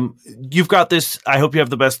 You've got this. I hope you have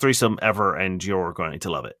the best threesome ever and you're going to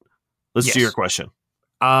love it. Let's do your question.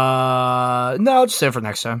 No, I'll just say it for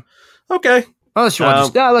next time. Okay. Unless you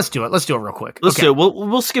want to let's do it. Let's do it real quick. Let's do it.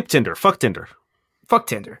 We'll skip Tinder. Fuck Tinder. Fuck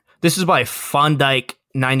Tinder. This is by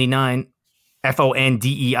Fondike99.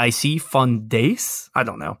 Fondeic. Fundace? I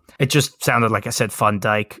don't know. It just sounded like I said Fun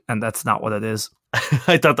Dyke, and that's not what it is.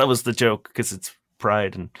 I thought that was the joke because it's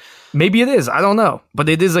pride, and maybe it is. I don't know, but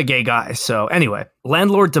it is a gay guy. So anyway,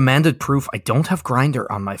 landlord demanded proof I don't have Grindr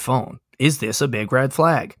on my phone. Is this a big red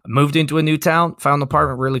flag? I moved into a new town, found an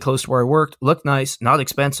apartment really close to where I worked, looked nice, not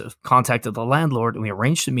expensive. Contacted the landlord, and we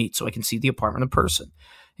arranged to meet so I can see the apartment in person.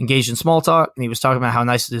 Engaged in small talk, and he was talking about how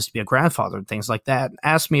nice it is to be a grandfather and things like that. And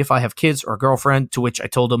asked me if I have kids or a girlfriend, to which I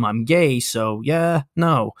told him I'm gay. So yeah,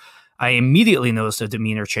 no. I immediately noticed a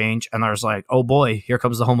demeanor change, and I was like, oh boy, here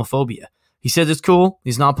comes the homophobia. He said it's cool,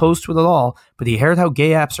 he's not opposed to it at all, but he heard how gay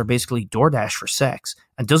apps are basically DoorDash for sex,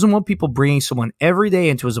 and doesn't want people bringing someone every day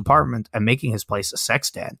into his apartment and making his place a sex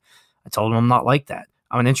den. I told him I'm not like that.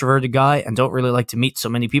 I'm an introverted guy and don't really like to meet so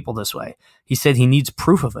many people this way. He said he needs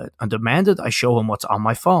proof of it and demanded I show him what's on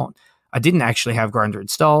my phone. I didn't actually have Grindr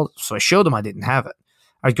installed, so I showed him I didn't have it.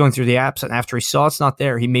 I was going through the apps, and after he saw it's not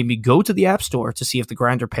there, he made me go to the App Store to see if the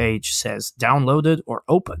Grindr page says downloaded or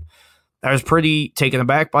open. I was pretty taken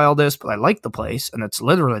aback by all this, but I like the place, and it's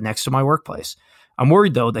literally next to my workplace. I'm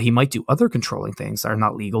worried, though, that he might do other controlling things that are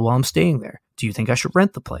not legal while I'm staying there. Do you think I should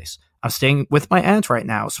rent the place? I'm staying with my aunt right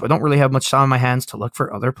now, so I don't really have much time on my hands to look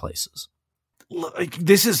for other places. Like,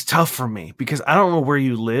 this is tough for me because I don't know where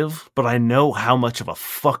you live, but I know how much of a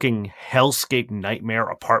fucking hellscape nightmare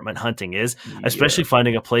apartment hunting is, especially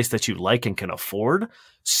finding a place that you like and can afford.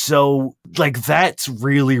 So, like, that's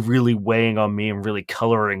really, really weighing on me and really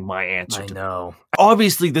coloring my answer. I know.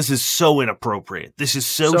 Obviously, this is so inappropriate. This is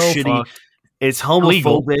so shitty. Fucked. It's homophobic.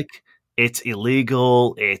 Illegal. It's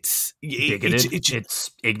illegal. It's bigoted.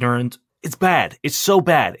 It's ignorant. It's bad. It's so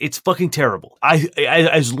bad. It's fucking terrible.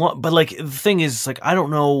 But like the thing is, like, I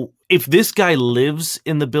don't know if this guy lives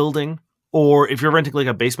in the building or if you're renting like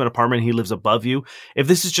a basement apartment and he lives above you. If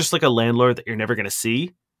this is just like a landlord that you're never going to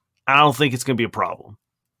see, I don't think it's going to be a problem,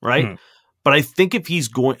 right? But I think if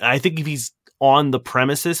he's on the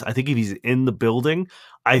premises, I think if he's in the building,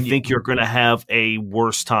 I think you're going to have a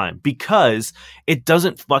worse time because it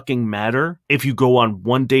doesn't fucking matter if you go on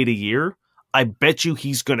one date a year. I bet you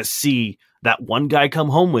he's going to see that one guy come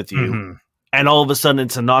home with you and all of a sudden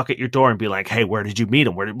it's a knock at your door and be like, hey, where did you meet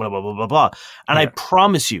him? Where did blah, blah, blah, blah, blah. And I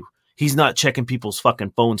promise you, he's not checking people's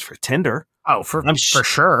fucking phones for Tinder. Oh, for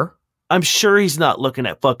sure. I'm sure he's not looking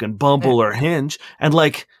at fucking Bumble or Hinge. And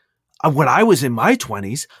like when I was in my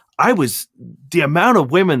 20s, the amount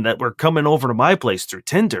of women that were coming over to my place through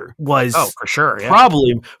Tinder was for sure,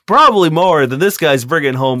 probably more than this guy's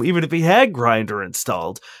bringing home, even if he had Grindr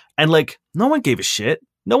installed. And like, no one gave a shit.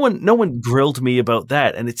 No one grilled me about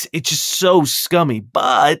that. And it's just so scummy,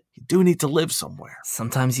 but you do need to live somewhere.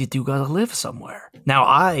 Sometimes you do gotta live somewhere.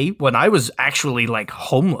 Now when I was actually like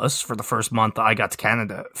homeless for the first month I got to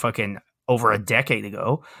Canada fucking over a decade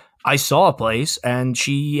ago, I saw a place and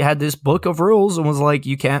she had this book of rules and was like,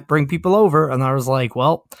 you can't bring people over. And I was like,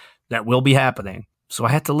 well, that will be happening. So I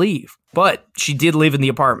had to leave. But she did live in the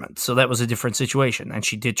apartment. So that was a different situation. And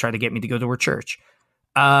she did try to get me to go to her church.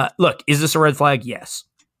 Look, is this a red flag? Yes.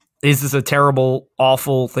 Is this a terrible,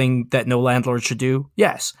 awful thing that no landlord should do?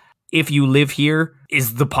 Yes. If you live here,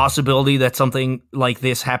 is the possibility that something like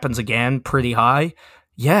this happens again pretty high?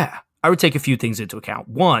 Yeah. I would take a few things into account.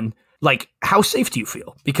 One, like, how safe do you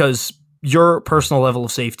feel? Because your personal level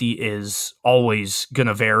of safety is always going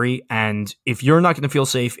to vary. And if you're not going to feel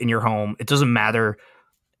safe in your home, it doesn't matter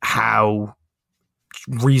how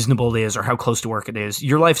reasonable it is or how close to work it is,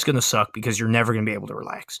 your life's going to suck because you're never going to be able to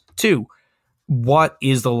relax. Two, what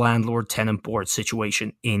is the landlord-tenant board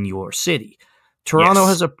situation in your city? Toronto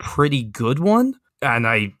has a pretty good one, and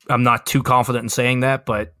I'm not too confident in saying that,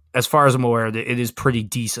 but as far as I'm aware, it is pretty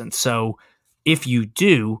decent. So if you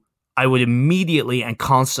do, I would immediately and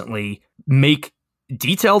constantly make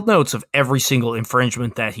detailed notes of every single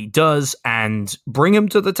infringement that he does and bring him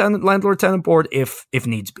to the landlord-tenant board if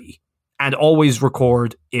needs be. And always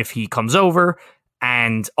record if he comes over,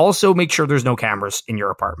 and also make sure there's no cameras in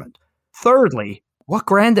your apartment. Thirdly, what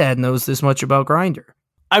granddad knows this much about Grindr?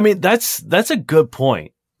 I mean, that's a good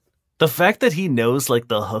point. The fact that he knows like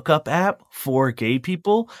the hookup app for gay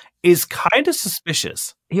people is kind of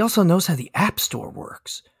suspicious. He also knows how the App Store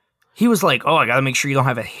works. He was like, oh, I got to make sure you don't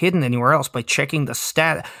have it hidden anywhere else by checking the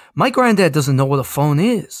stat. My granddad doesn't know what a phone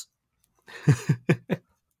is.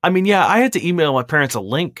 I mean, yeah, I had to email my parents a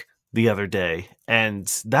link the other day, and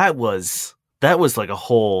that was like a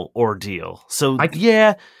whole ordeal. So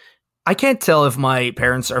yeah, I can't tell if my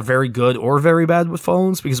parents are very good or very bad with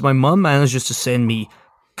phones, because my mom manages to send me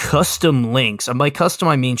custom links. And by custom,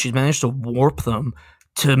 I mean she's managed to warp them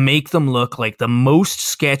to make them look like the most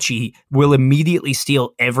sketchy, will immediately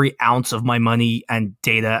steal every ounce of my money and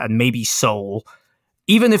data and maybe soul,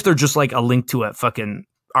 even if they're just like a link to a fucking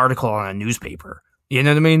article on a newspaper. You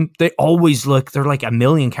know what I mean? They always look, they're like 1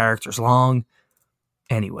 million characters long.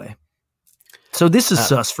 Anyway. So this is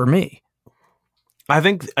sus for me. I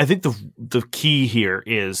think the key here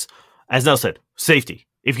is, as Nell said, safety.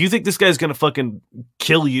 If you think this guy's going to fucking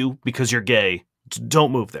kill you because you're gay,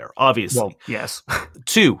 don't move there, obviously. Well, yes.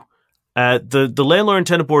 2, the landlord and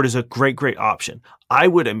tenant board is a great option. I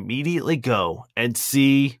would immediately go and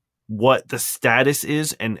see what the status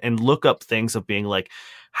is and look up things of being like,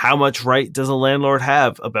 how much right does a landlord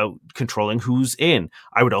have about controlling who's in?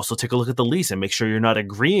 I would also take a look at the lease and make sure you're not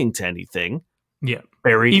agreeing to anything. Yeah.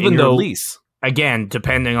 Buried Even in your though, lease. Again,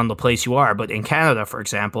 depending on the place you are, but in Canada, for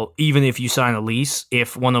example, even if you sign a lease,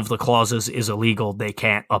 if one of the clauses is illegal, they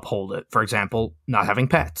can't uphold it. For example, not having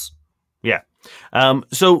pets. Yeah.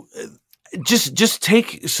 So just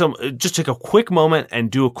take a quick moment and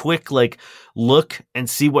do a quick like look and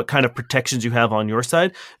see what kind of protections you have on your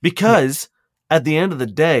side, because at the end of the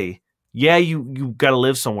day, yeah, you got to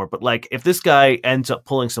live somewhere, but like if this guy ends up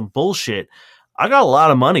pulling some bullshit, I got a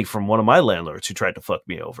lot of money from one of my landlords who tried to fuck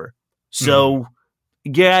me over. So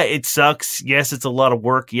yeah, it sucks. Yes, it's a lot of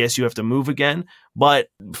work. Yes, you have to move again, but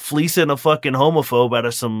fleecing a fucking homophobe out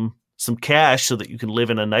of some cash so that you can live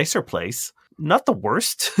in a nicer place, not the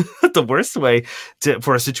worst, the worst way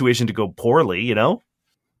for a situation to go poorly, you know?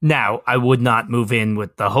 Now, I would not move in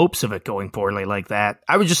with the hopes of it going poorly like that.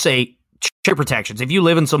 I would just say, check your protections. If you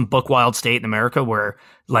live in some buck wild state in America where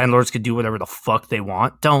landlords could do whatever the fuck they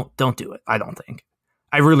want, don't do it. I don't think.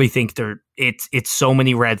 I really think it's so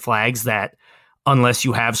many red flags that unless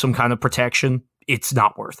you have some kind of protection, it's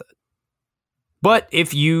not worth it. But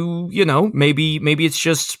if you know, maybe it's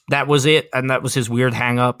just that was it and that was his weird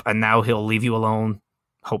hang up and now he'll leave you alone,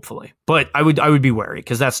 hopefully. But I would be wary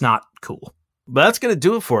because that's not cool. But that's going to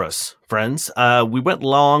do it for us, friends. We went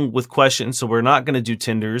long with questions, so we're not going to do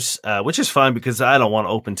Tinders, which is fine because I don't want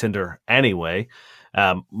to open Tinder anyway.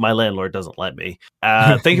 My landlord doesn't let me.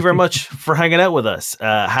 Thank you very much for hanging out with us.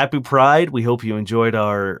 Happy Pride. We hope you enjoyed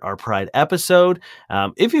our Pride episode.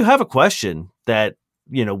 If you have a question that,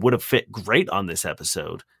 you know, would have fit great on this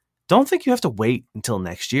episode, don't think you have to wait until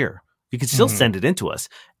next year. You can still send it in to us.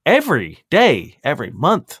 Every day, every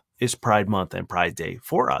month is Pride Month and Pride Day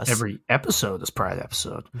for us. Every episode is Pride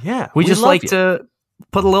episode. Yeah. We just like to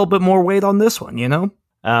put a little bit more weight on this one, you know?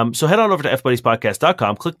 So head on over to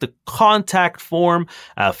fbuddiespodcast.com, click the contact form,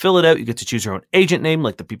 fill it out. You get to choose your own agent name,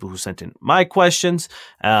 like the people who sent in my questions.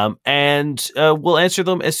 And we'll answer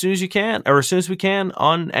them as soon as you can, or as soon as we can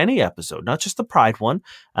on any episode, not just the Pride one.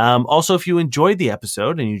 Also, if you enjoyed the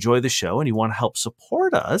episode and you enjoy the show and you want to help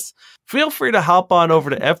support us, feel free to hop on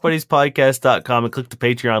over to fbuddiespodcast.com and click the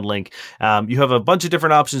Patreon link. You have a bunch of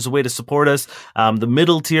different options, a way to support us. The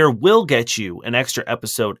middle tier will get you an extra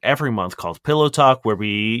episode every month called Pillow Talk, where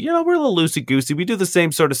we're a little loosey-goosey. We do the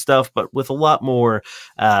same sort of stuff, but with a lot more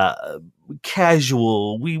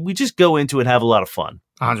casual. We just go into it and have a lot of fun.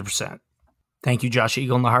 100%. Thank you, Josh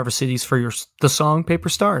Eagle and the Harvest Cities, for the song Paper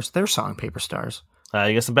Stars. Their song Paper Stars.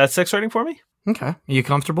 You got some bad sex writing for me? Okay. Are you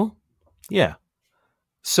comfortable? Yeah.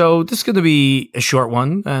 So this is going to be a short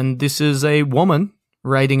one, and this is a woman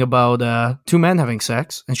writing about two men having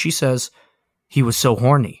sex, and she says, he was so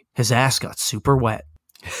horny, his ass got super wet.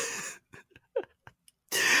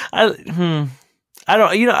 We're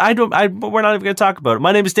not even going to talk about it.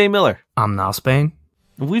 My name is Dane Miller. I'm Niall Spain.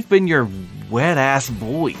 We've been your wet ass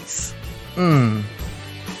boys.